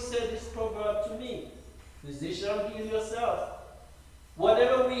surely say this proverb to me, physician, heal yourself.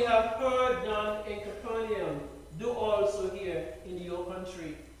 Whatever we have heard done in Capernaum, do also here in your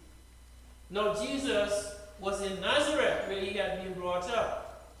country. Now Jesus was in Nazareth where he had been brought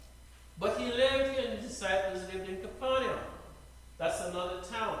up. But he lived and his disciples lived in Capernaum. That's another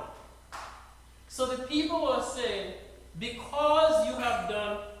town. So the people were saying, because you have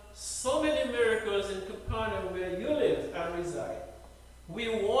done so many miracles in Capernaum where you live and reside, we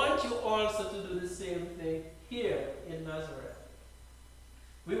want you also to do the same thing here in Nazareth.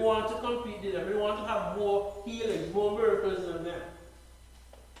 We want to compete with them. We want to have more healings, more miracles than them.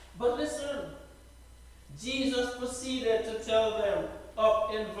 But listen, Jesus proceeded to tell them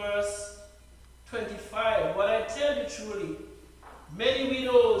up in verse 25, but I tell you truly, many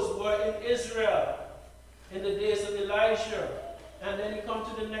widows were in Israel in the days of Elijah. And then you come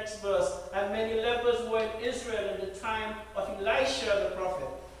to the next verse, and many lepers were in Israel in the time of Elisha the prophet.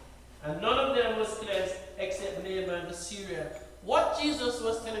 And none of them was cleansed except Naaman the Syrian. What Jesus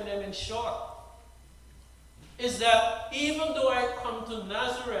was telling them in short is that even though I come to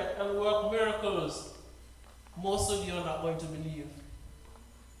Nazareth and work miracles, most of you are not going to believe.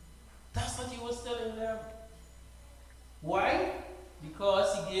 That's what he was telling them. Why?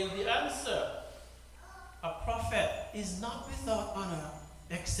 Because he gave the answer. A prophet is not without honor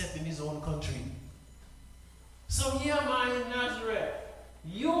except in his own country. So here am I in Nazareth.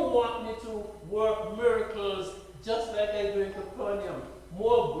 You want me to work miracles just like I do in Capernaum.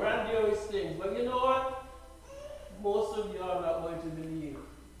 More grandiose things. But you know what? Most of you are not going to believe.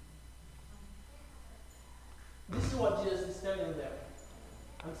 This is what Jesus is telling them.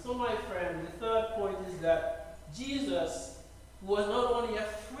 And so, my friend, the third point is that Jesus was not only a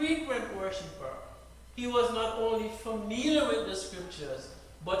frequent worshiper, he was not only familiar with the scriptures,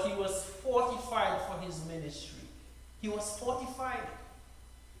 but he was fortified for his ministry. He was fortified.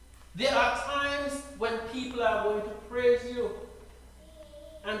 There are times when people are going to praise you,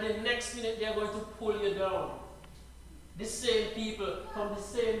 and the next minute they are going to pull you down. The same people from the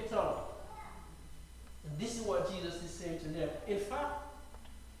same town. And this is what Jesus is saying to them. In fact,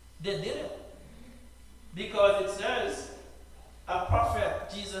 they did it. Because it says, a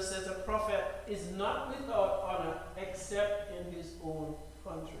prophet, Jesus says, a prophet is not without honor except in his own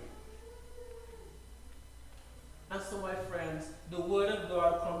country. And so, my friends, the word of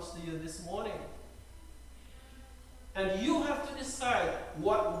God comes to you this morning. And you have to decide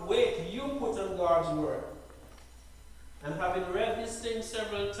what weight you put on God's word. And having read this thing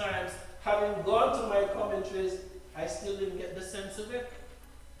several times, having gone to my commentaries, I still didn't get the sense of it.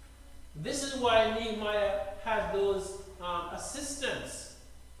 This is why Nehemiah had those assistants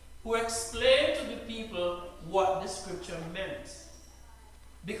who explained to the people what the scripture meant.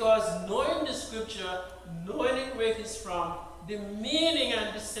 Because knowing the scripture, knowing it where it is from, the meaning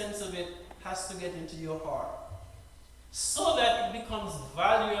and the sense of it has to get into your heart, so that it becomes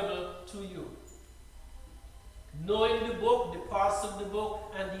valuable to you. Knowing the book, the parts of the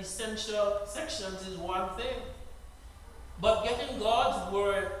book, and the essential sections is one thing. But getting God's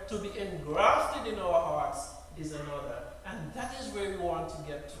word to be engrafted in our hearts is another. And that is where we want to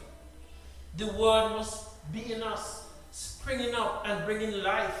get to. The word must be in us, springing up and bringing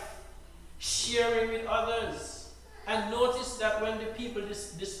life, sharing with others. And notice that when the people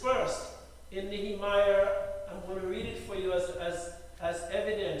dispersed in Nehemiah, I'm going to read it for you as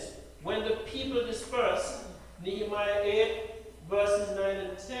evidence. When the people dispersed, Nehemiah 8, verses 9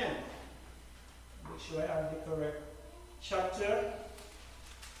 and 10. Make sure I have the correct chapter.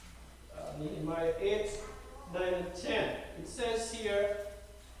 Nehemiah 8, 9 and 10. It says here,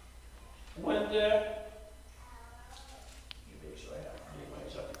 when the, make sure I have Nehemiah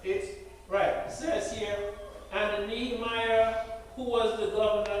chapter 8. Right, it says here, and Nehemiah, who was the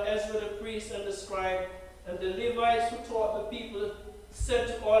governor, Ezra the priest and the scribe, and the Levites who taught the people, said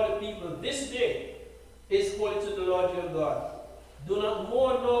to all the people, this day is holy to the Lord your God. Do not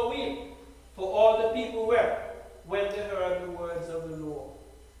mourn nor weep, for all the people wept when they heard the words of the Lord.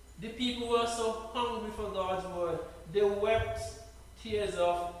 The people were so hungry for God's word. They wept tears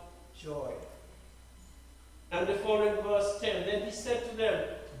of joy. And the following verse 10, then he said to them,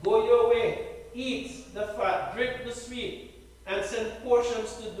 go your way, eat the fat, drink the sweet, and send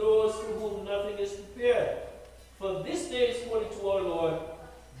portions to those for whom nothing is prepared. For this day is holy to our Lord.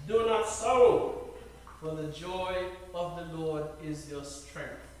 Do not sorrow, for the joy of the Lord is your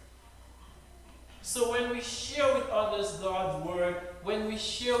strength. So when we share with others God's word, when we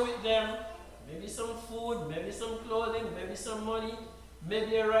share with them maybe some food, maybe some clothing, maybe some money,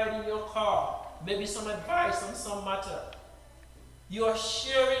 maybe a ride in your car, maybe some advice on some matter, you are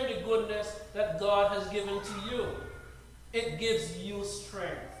sharing the goodness that God has given to you. It gives you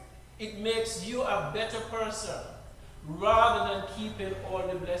strength. It makes you a better person rather than keeping all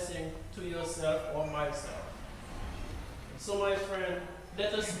the blessing to yourself or myself. So my friend,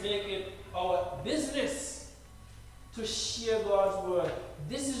 let us make it our business to share God's word.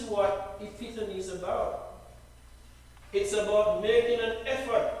 This is what Epiphany is about. It's about making an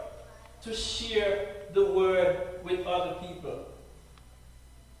effort to share the word with other people.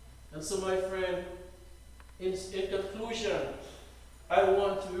 And so my friend, in conclusion, I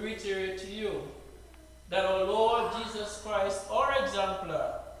want to reiterate to you that our Lord Jesus Christ, our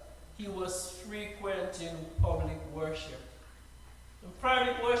exemplar, he was frequenting public worship. And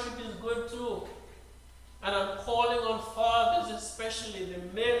private worship is good too. And I'm calling on fathers, especially the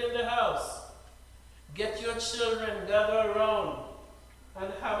men in the house. Get your children, gather around,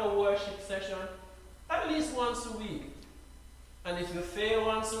 and have a worship session at least once a week. And if you fail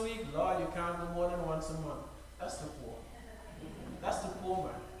once a week, Lord, you can't do more than once a month. That's the poor. That's the poor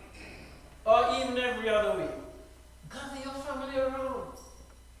man. Or even every other week. Gather your family around.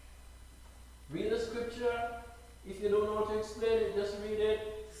 Read the scripture. If you don't know how to explain it, just read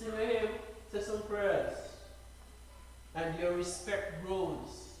it, sing a hymn, say some prayers. And your respect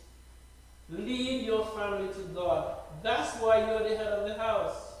grows. Lead your family to God. That's why you're the head of the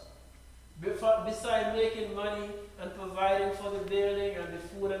house. Besides making money and providing for the building and the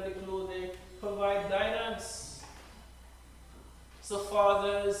food and the clothing, provide guidance. So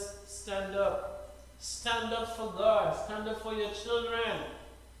fathers, stand up. Stand up for God. Stand up for your children.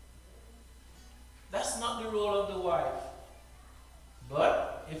 That's not the role of the wife.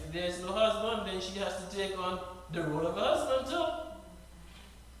 But if there's no husband, then she has to take on the role of a husband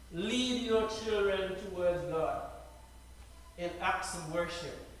too. Lead your children towards God in acts of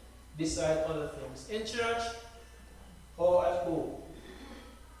worship beside other things, in church or at home.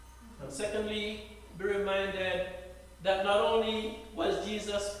 And secondly, be reminded that not only was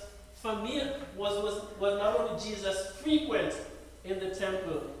Jesus familiar, was not only Jesus frequent in the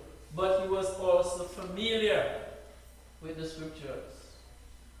temple, but he was also familiar with the scriptures.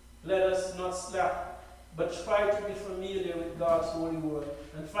 Let us not slack, but try to be familiar with God's holy word.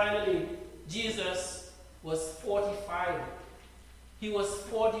 And finally, Jesus was fortified. He was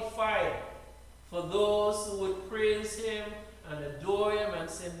fortified for those who would praise him and adore him and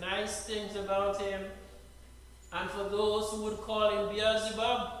say nice things about him, and for those who would call him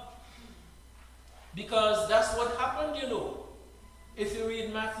Beelzebub. Because that's what happened, you know. If you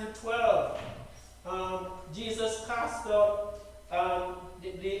read Matthew 12, Jesus cast out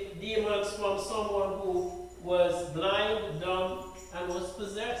the demons from someone who was blind, dumb, and was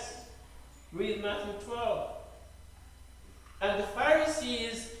possessed. Read Matthew 12. And the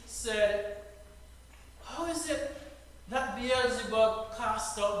Pharisees said, how is it that Beelzebub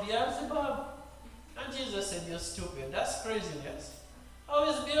cast out Beelzebub? And Jesus said, you're stupid. That's craziness. How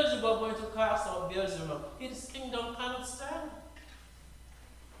is Beelzebub going to cast out Beelzebub? His kingdom cannot stand.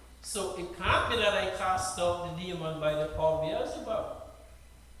 So it can't be that I cast out the demon by the power of Beelzebub.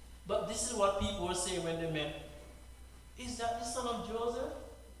 But this is what people were saying when they met. Is that the son of Joseph?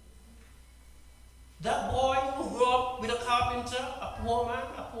 That boy who grew up with a carpenter, a poor man,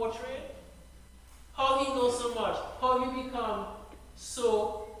 a poor trade? How he knows so much? How he become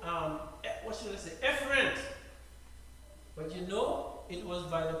so, what should I say, efferent? But you know, it was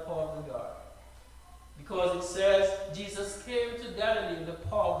by the power of the God. Because it says, Jesus came to Galilee in the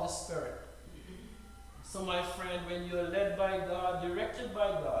power of the Spirit. So my friend, when you are led by God, directed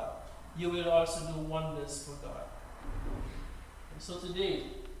by God, you will also do wonders for God. And so today,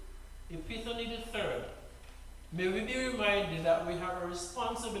 Epiphany the Third, may we be reminded that we have a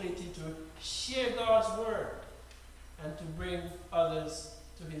responsibility to share God's word and to bring others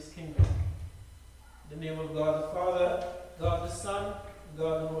to his kingdom. In the name of God the Father, God the Son,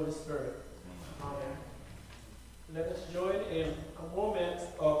 God the Holy Spirit. Amen. Let us join in a moment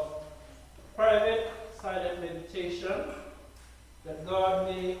of private, silent meditation, that God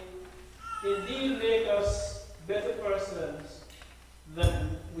may indeed make us better persons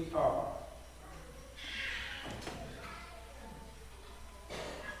than we are.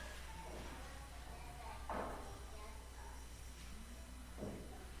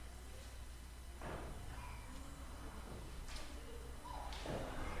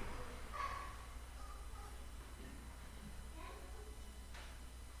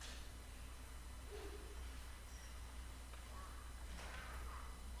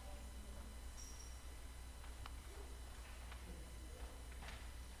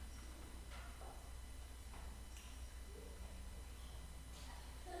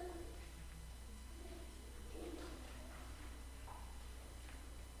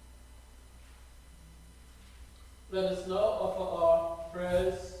 Let us now offer our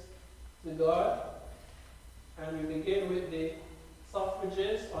prayers to God, and we begin with the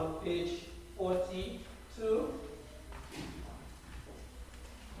suffrages on page 42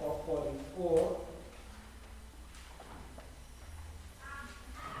 or 44.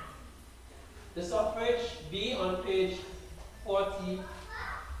 The suffrage B on page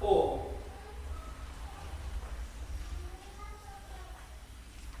 44.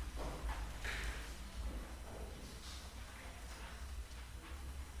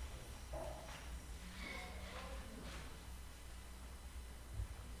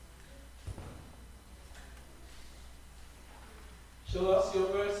 Show us your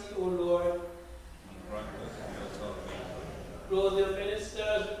mercy, O Lord. Grant us your salvation. Clothe your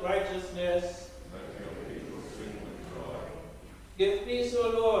ministers with righteousness. Let your people sing with joy. Give peace, O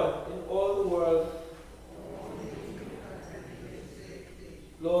Lord, in all the world.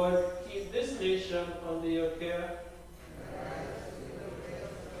 Lord, keep this nation under your care.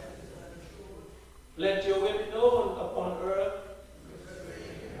 Let your will be known upon earth.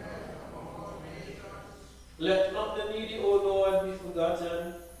 Let not the needy, O Lord, be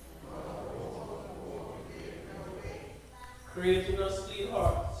forgotten. Create in us clean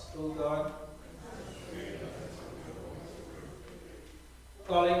hearts, O God.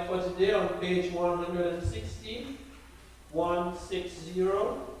 Calling for today on page 160, 160.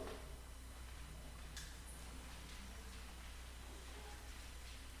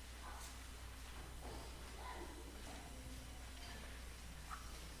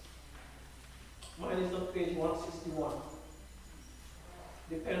 Mine is on page 161.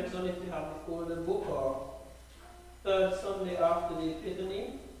 Depends on if you have the golden book or third Sunday after the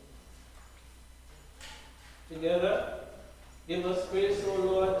Epiphany. Together, give us grace, O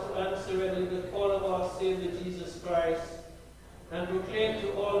Lord, to answer readily the call of our Savior Jesus Christ, and proclaim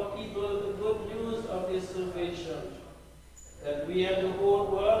to all people the good news of his salvation, that we and the whole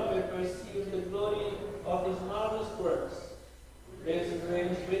world may perceive the glory of his marvelous works. Praise and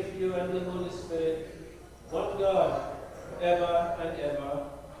reigns with you and the Holy Spirit, one God, ever and ever.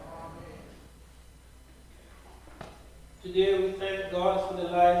 Today we thank God for the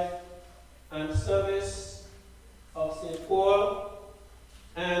life and service of St. Paul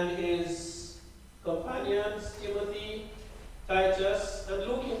and his companions, Timothy, Titus, and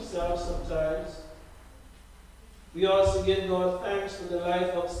Luke himself sometimes. We also give God thanks for the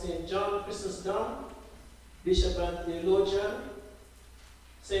life of St. John Chrysostom, Bishop and theologian,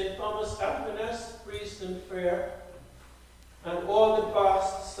 St. Thomas Aquinas, priest and friar, and all the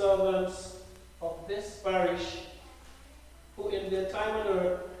past servants of this parish who in their time on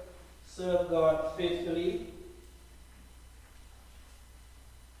earth serve God faithfully.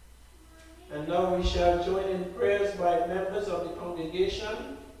 And now we shall join in prayers by members of the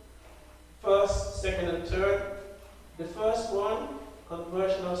congregation, first, second, and third. The first one,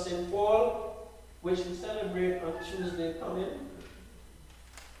 conversion of St. Paul, which we celebrate on Tuesday coming.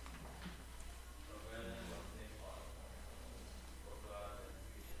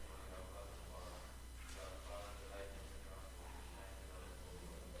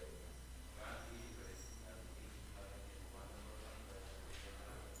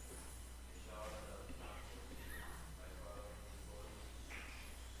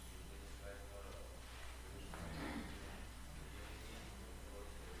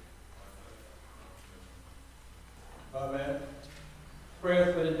 Amen.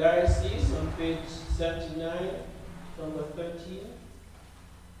 Prayer for the diocese on page 79, number 13.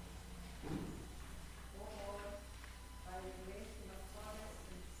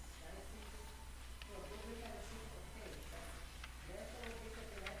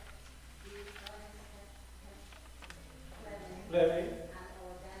 Fleming.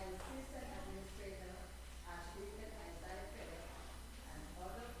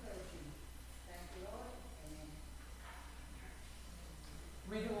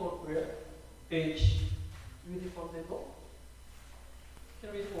 Read the whole prayer. Page. Read it from the book.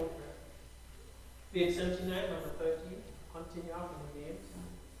 Can read the whole prayer. Page 79, number 13. Continue after the names.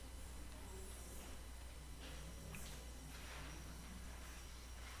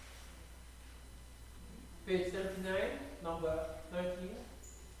 Page 79, number 13.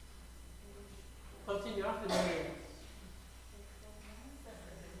 Continue after the names.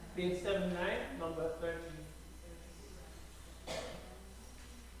 Page 79, number 13.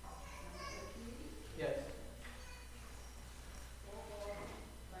 Yes.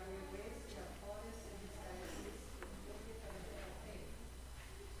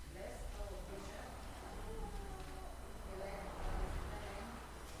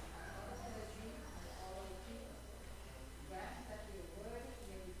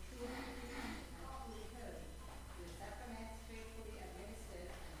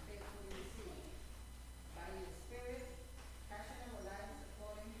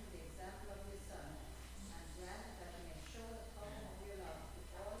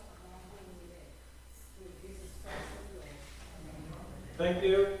 Thank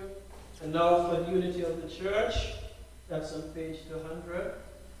you. And now for the unity of the church. That's on page 200.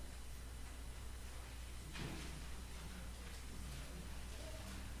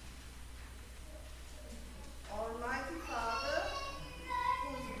 Almighty Father,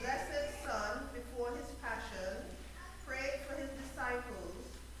 whose blessed Son, before his passion, prayed for his disciples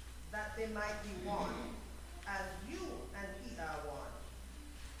that they might be one, as you and he are one.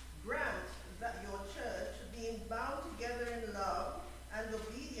 Grant that your church, being bound together in love and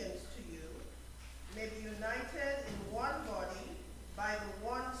obedience to you, may be united in one body by the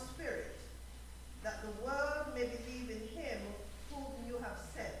one Spirit, that the world may believe in him whom you have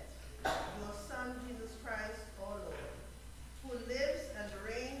sent, your Son, Jesus Christ, our Lord, who lives and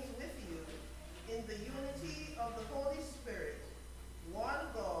reigns with you in the unity of the Holy Spirit, one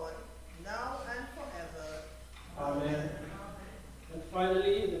God, now and forever. Amen. And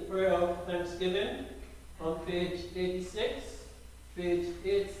finally, the prayer of thanksgiving on page 86, page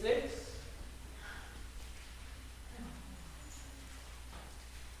 86.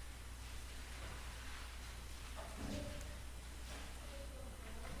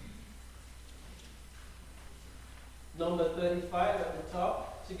 Number 35 at the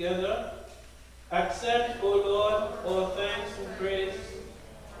top, together. Accept, O Lord, our thanks and praise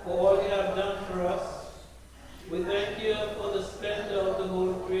for all you have done for us. We thank you for the splendor of the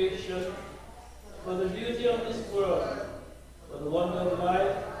whole creation, for the beauty of this world, for the wonder of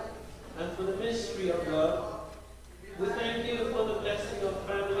life, and for the mystery of love. We thank you for the blessing of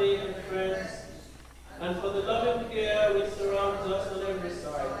family and friends, and for the loving care which surrounds us on every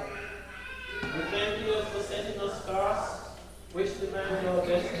side. We thank you for setting us fast, which demand our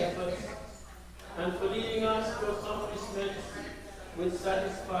best efforts, and for leading us to accomplishments which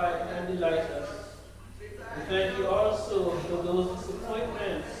satisfy and delight us. We thank you also for those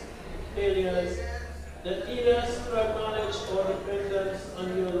disappointments, failures, that lead us to acknowledge our dependence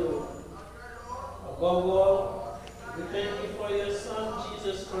on you alone. Above all, we thank you for your Son,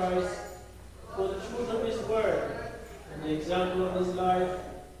 Jesus Christ, for the truth of his word and the example of his life,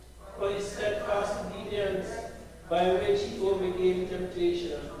 for his steadfast obedience by which he overcame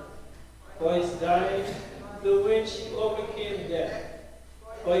temptation, for his dying through which he overcame death,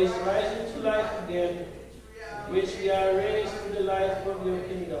 for his rising to life again, which we are raised to the life of your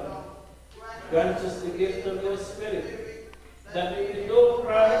kingdom. Grant us the gift of your Spirit, that we may know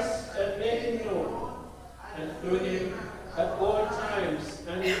Christ and make him known, and through him at all times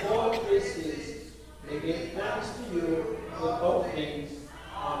and in all places may give thanks to you for all things.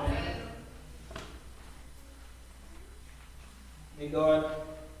 Amen. May God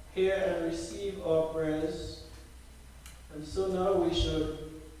hear and receive our prayers. And so now we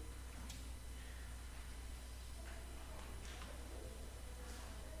should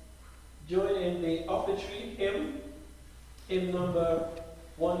join in the offertory hymn, hymn number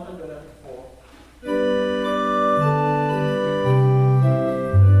 104.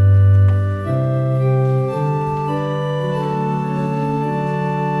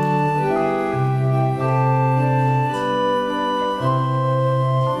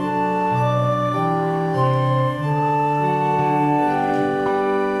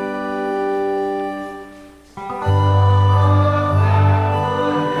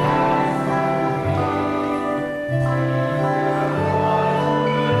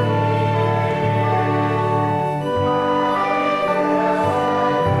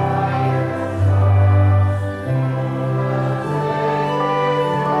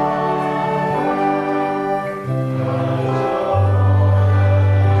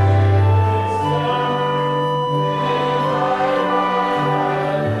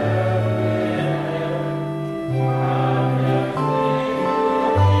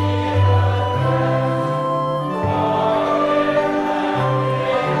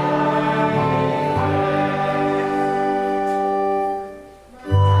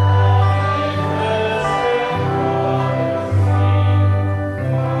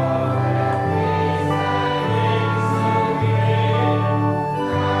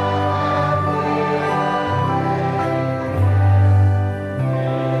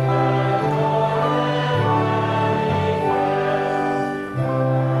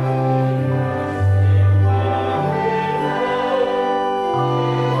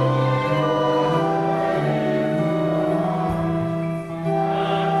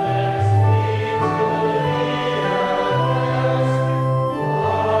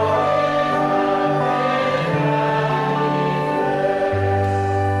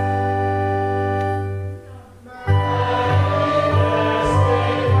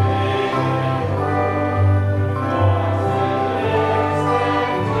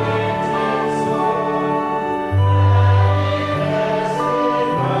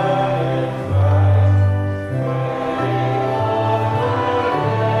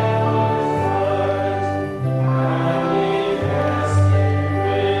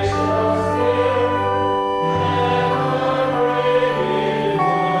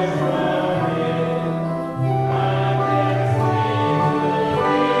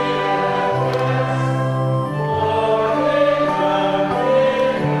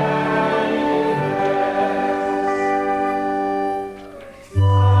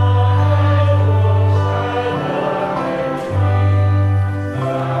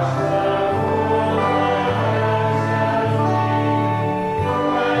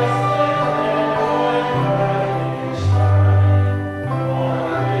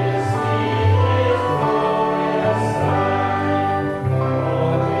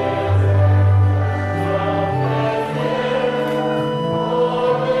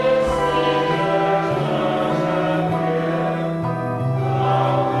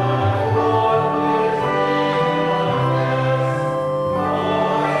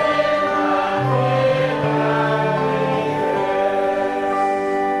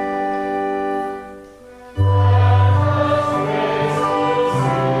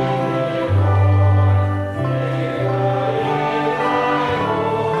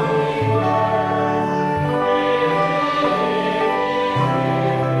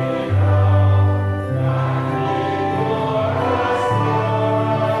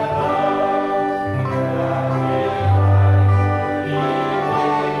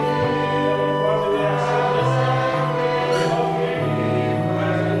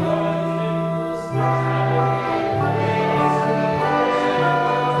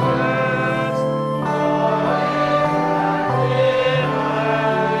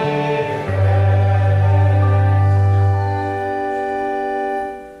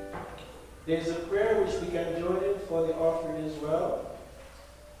 There's a prayer which we can join in for the offering as well.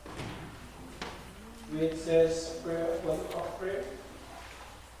 Where it says prayer for the offering.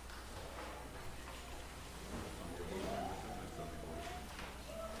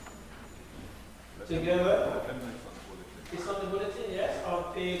 Together. It's on the bulletin, yes,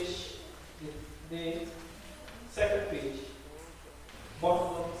 on page, the second page.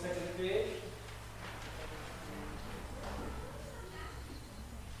 Bottom of the second page.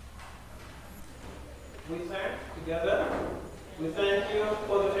 We thank together. We thank you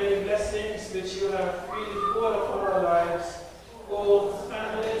for the many blessings which you have freely poured upon our lives, both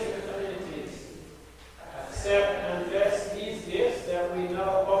families and communities. Accept and bless these gifts that we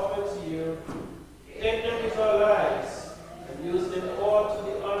now offer to you. Take them with our lives and use them all to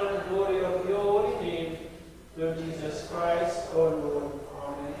the honor and glory of your holy name, through Jesus Christ, our Lord.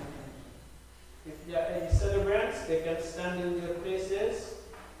 Amen. If there are any celebrants, they can stand in their places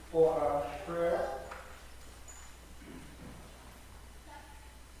for our prayer.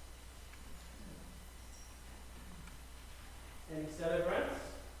 Any celebrants?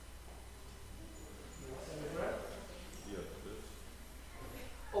 No celebrants?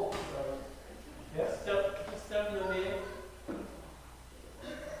 Oh, sorry. Yes, just tell me your name.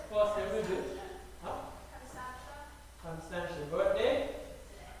 First name, we do. Huh? Constantia. Birthday?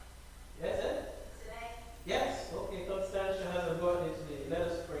 Yes, it? Today. Yes, okay, Constantia has a birthday today. Let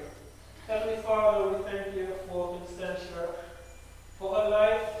us pray. Heavenly Father, we thank you for Constantia, for her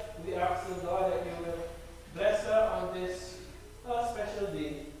life. We ask you, God, that you will bless her on this special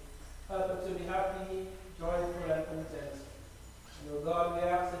day. Help her to be happy, joyful, and content. And, oh God, we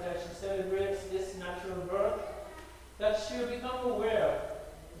ask that as she celebrates this natural birth, that she will become aware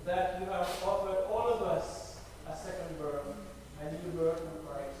that you have offered all of us a second birth, a new birth in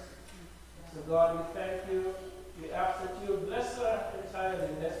Christ. So God, we thank you. We ask that you bless her entirely,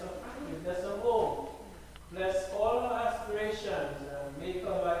 bless her family, bless her home, bless all her aspirations, and make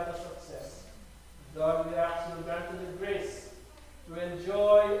her life a success. God, we ask you to grant her the grace to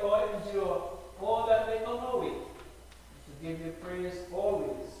enjoy or endure all that may come our way, to give you praise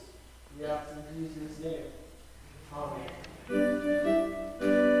always. We ask in Jesus' name. Amen.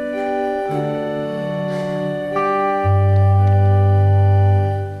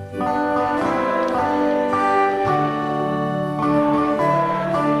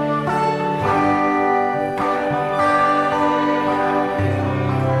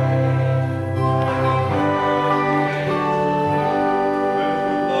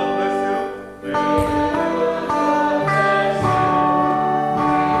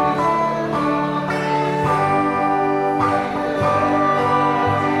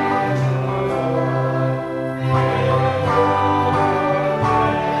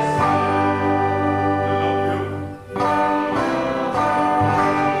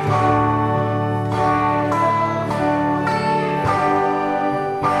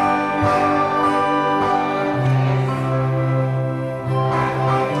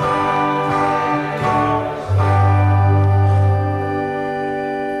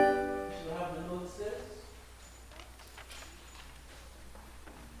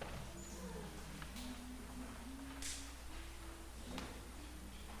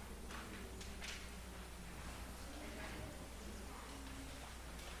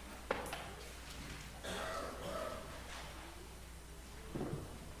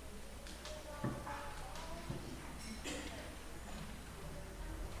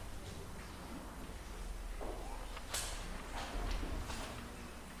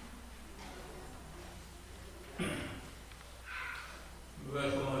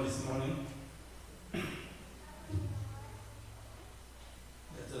 Welcome all this morning. Let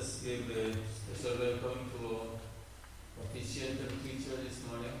us give a special welcome to our officiant and preacher this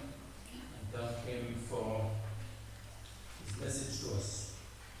morning and thank him for his message to us.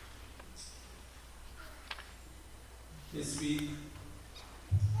 This week,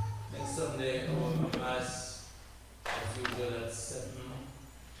 next Sunday, our Mass, as usual at 7,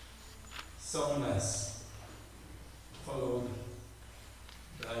 Song Mass, followed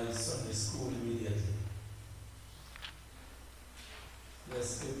by Sunday school immediately.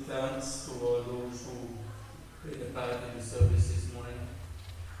 Let's give thanks to all those who played a part in the service this morning.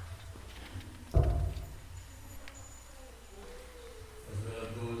 As well as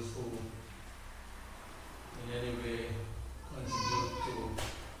those who in any way contribute to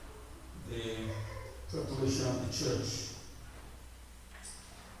the preparation of the church.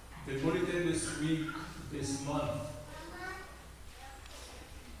 The bulletin this week, this month,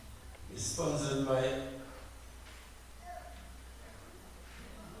 is sponsored by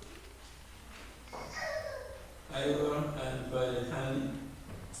Ira and by Hanley.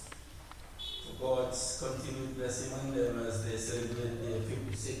 God's continued blessing on them as they celebrate their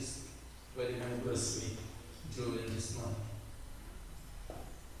 56th wedding anniversary during this month.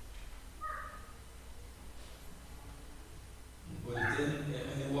 Bulletin,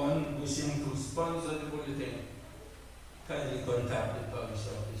 anyone wishing to sponsor the bulletin, kindly contact the parish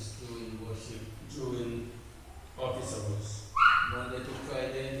office during office hours, Monday to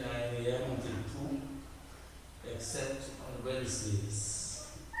Friday, 9 a.m. until 2, except on Wednesdays.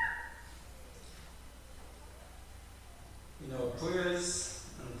 In our prayers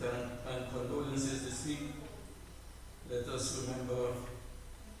and condolences this week, let us remember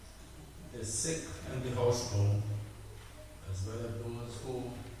the sick and the housebound, as well as those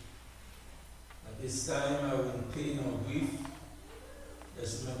who at this time are in pain or grief.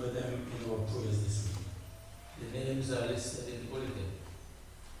 Let's remember them in our prayers this week. The names are listed in the bulletin.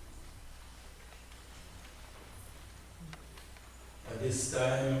 At this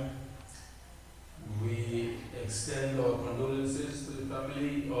time, we extend our condolences to the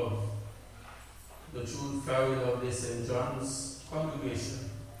family of the true Farrell of the St. John's congregation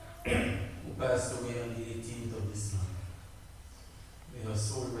who passed away on the 18th of this month. May her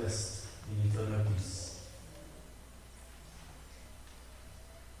soul rest in eternal peace.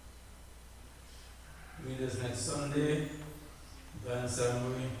 Readers next Sunday, Dan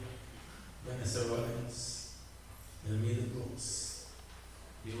Samuel, Vanessa Rollins, Elmira Brooks,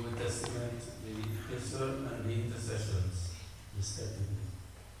 the Old Testament, the Epistle, and the Intercessions, respectively.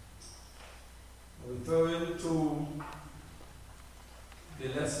 Referring to the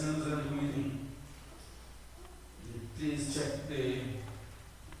lessons and reading, please check the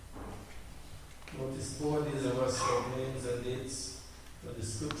notice board. These are our names and dates for the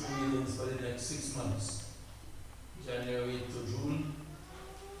scripture readings for the next 6 months, January to June.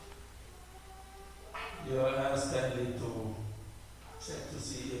 You are asked kindly to check to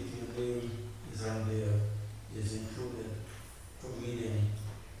see if your name is on there, is included for reading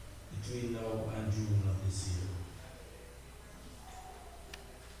between now and June of this year.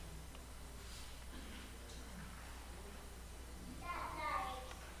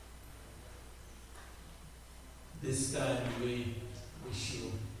 This time we wish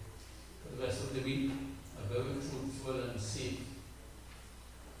you for the rest of the week a very fruitful and safe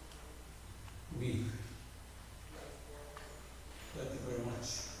week. Thank you very much.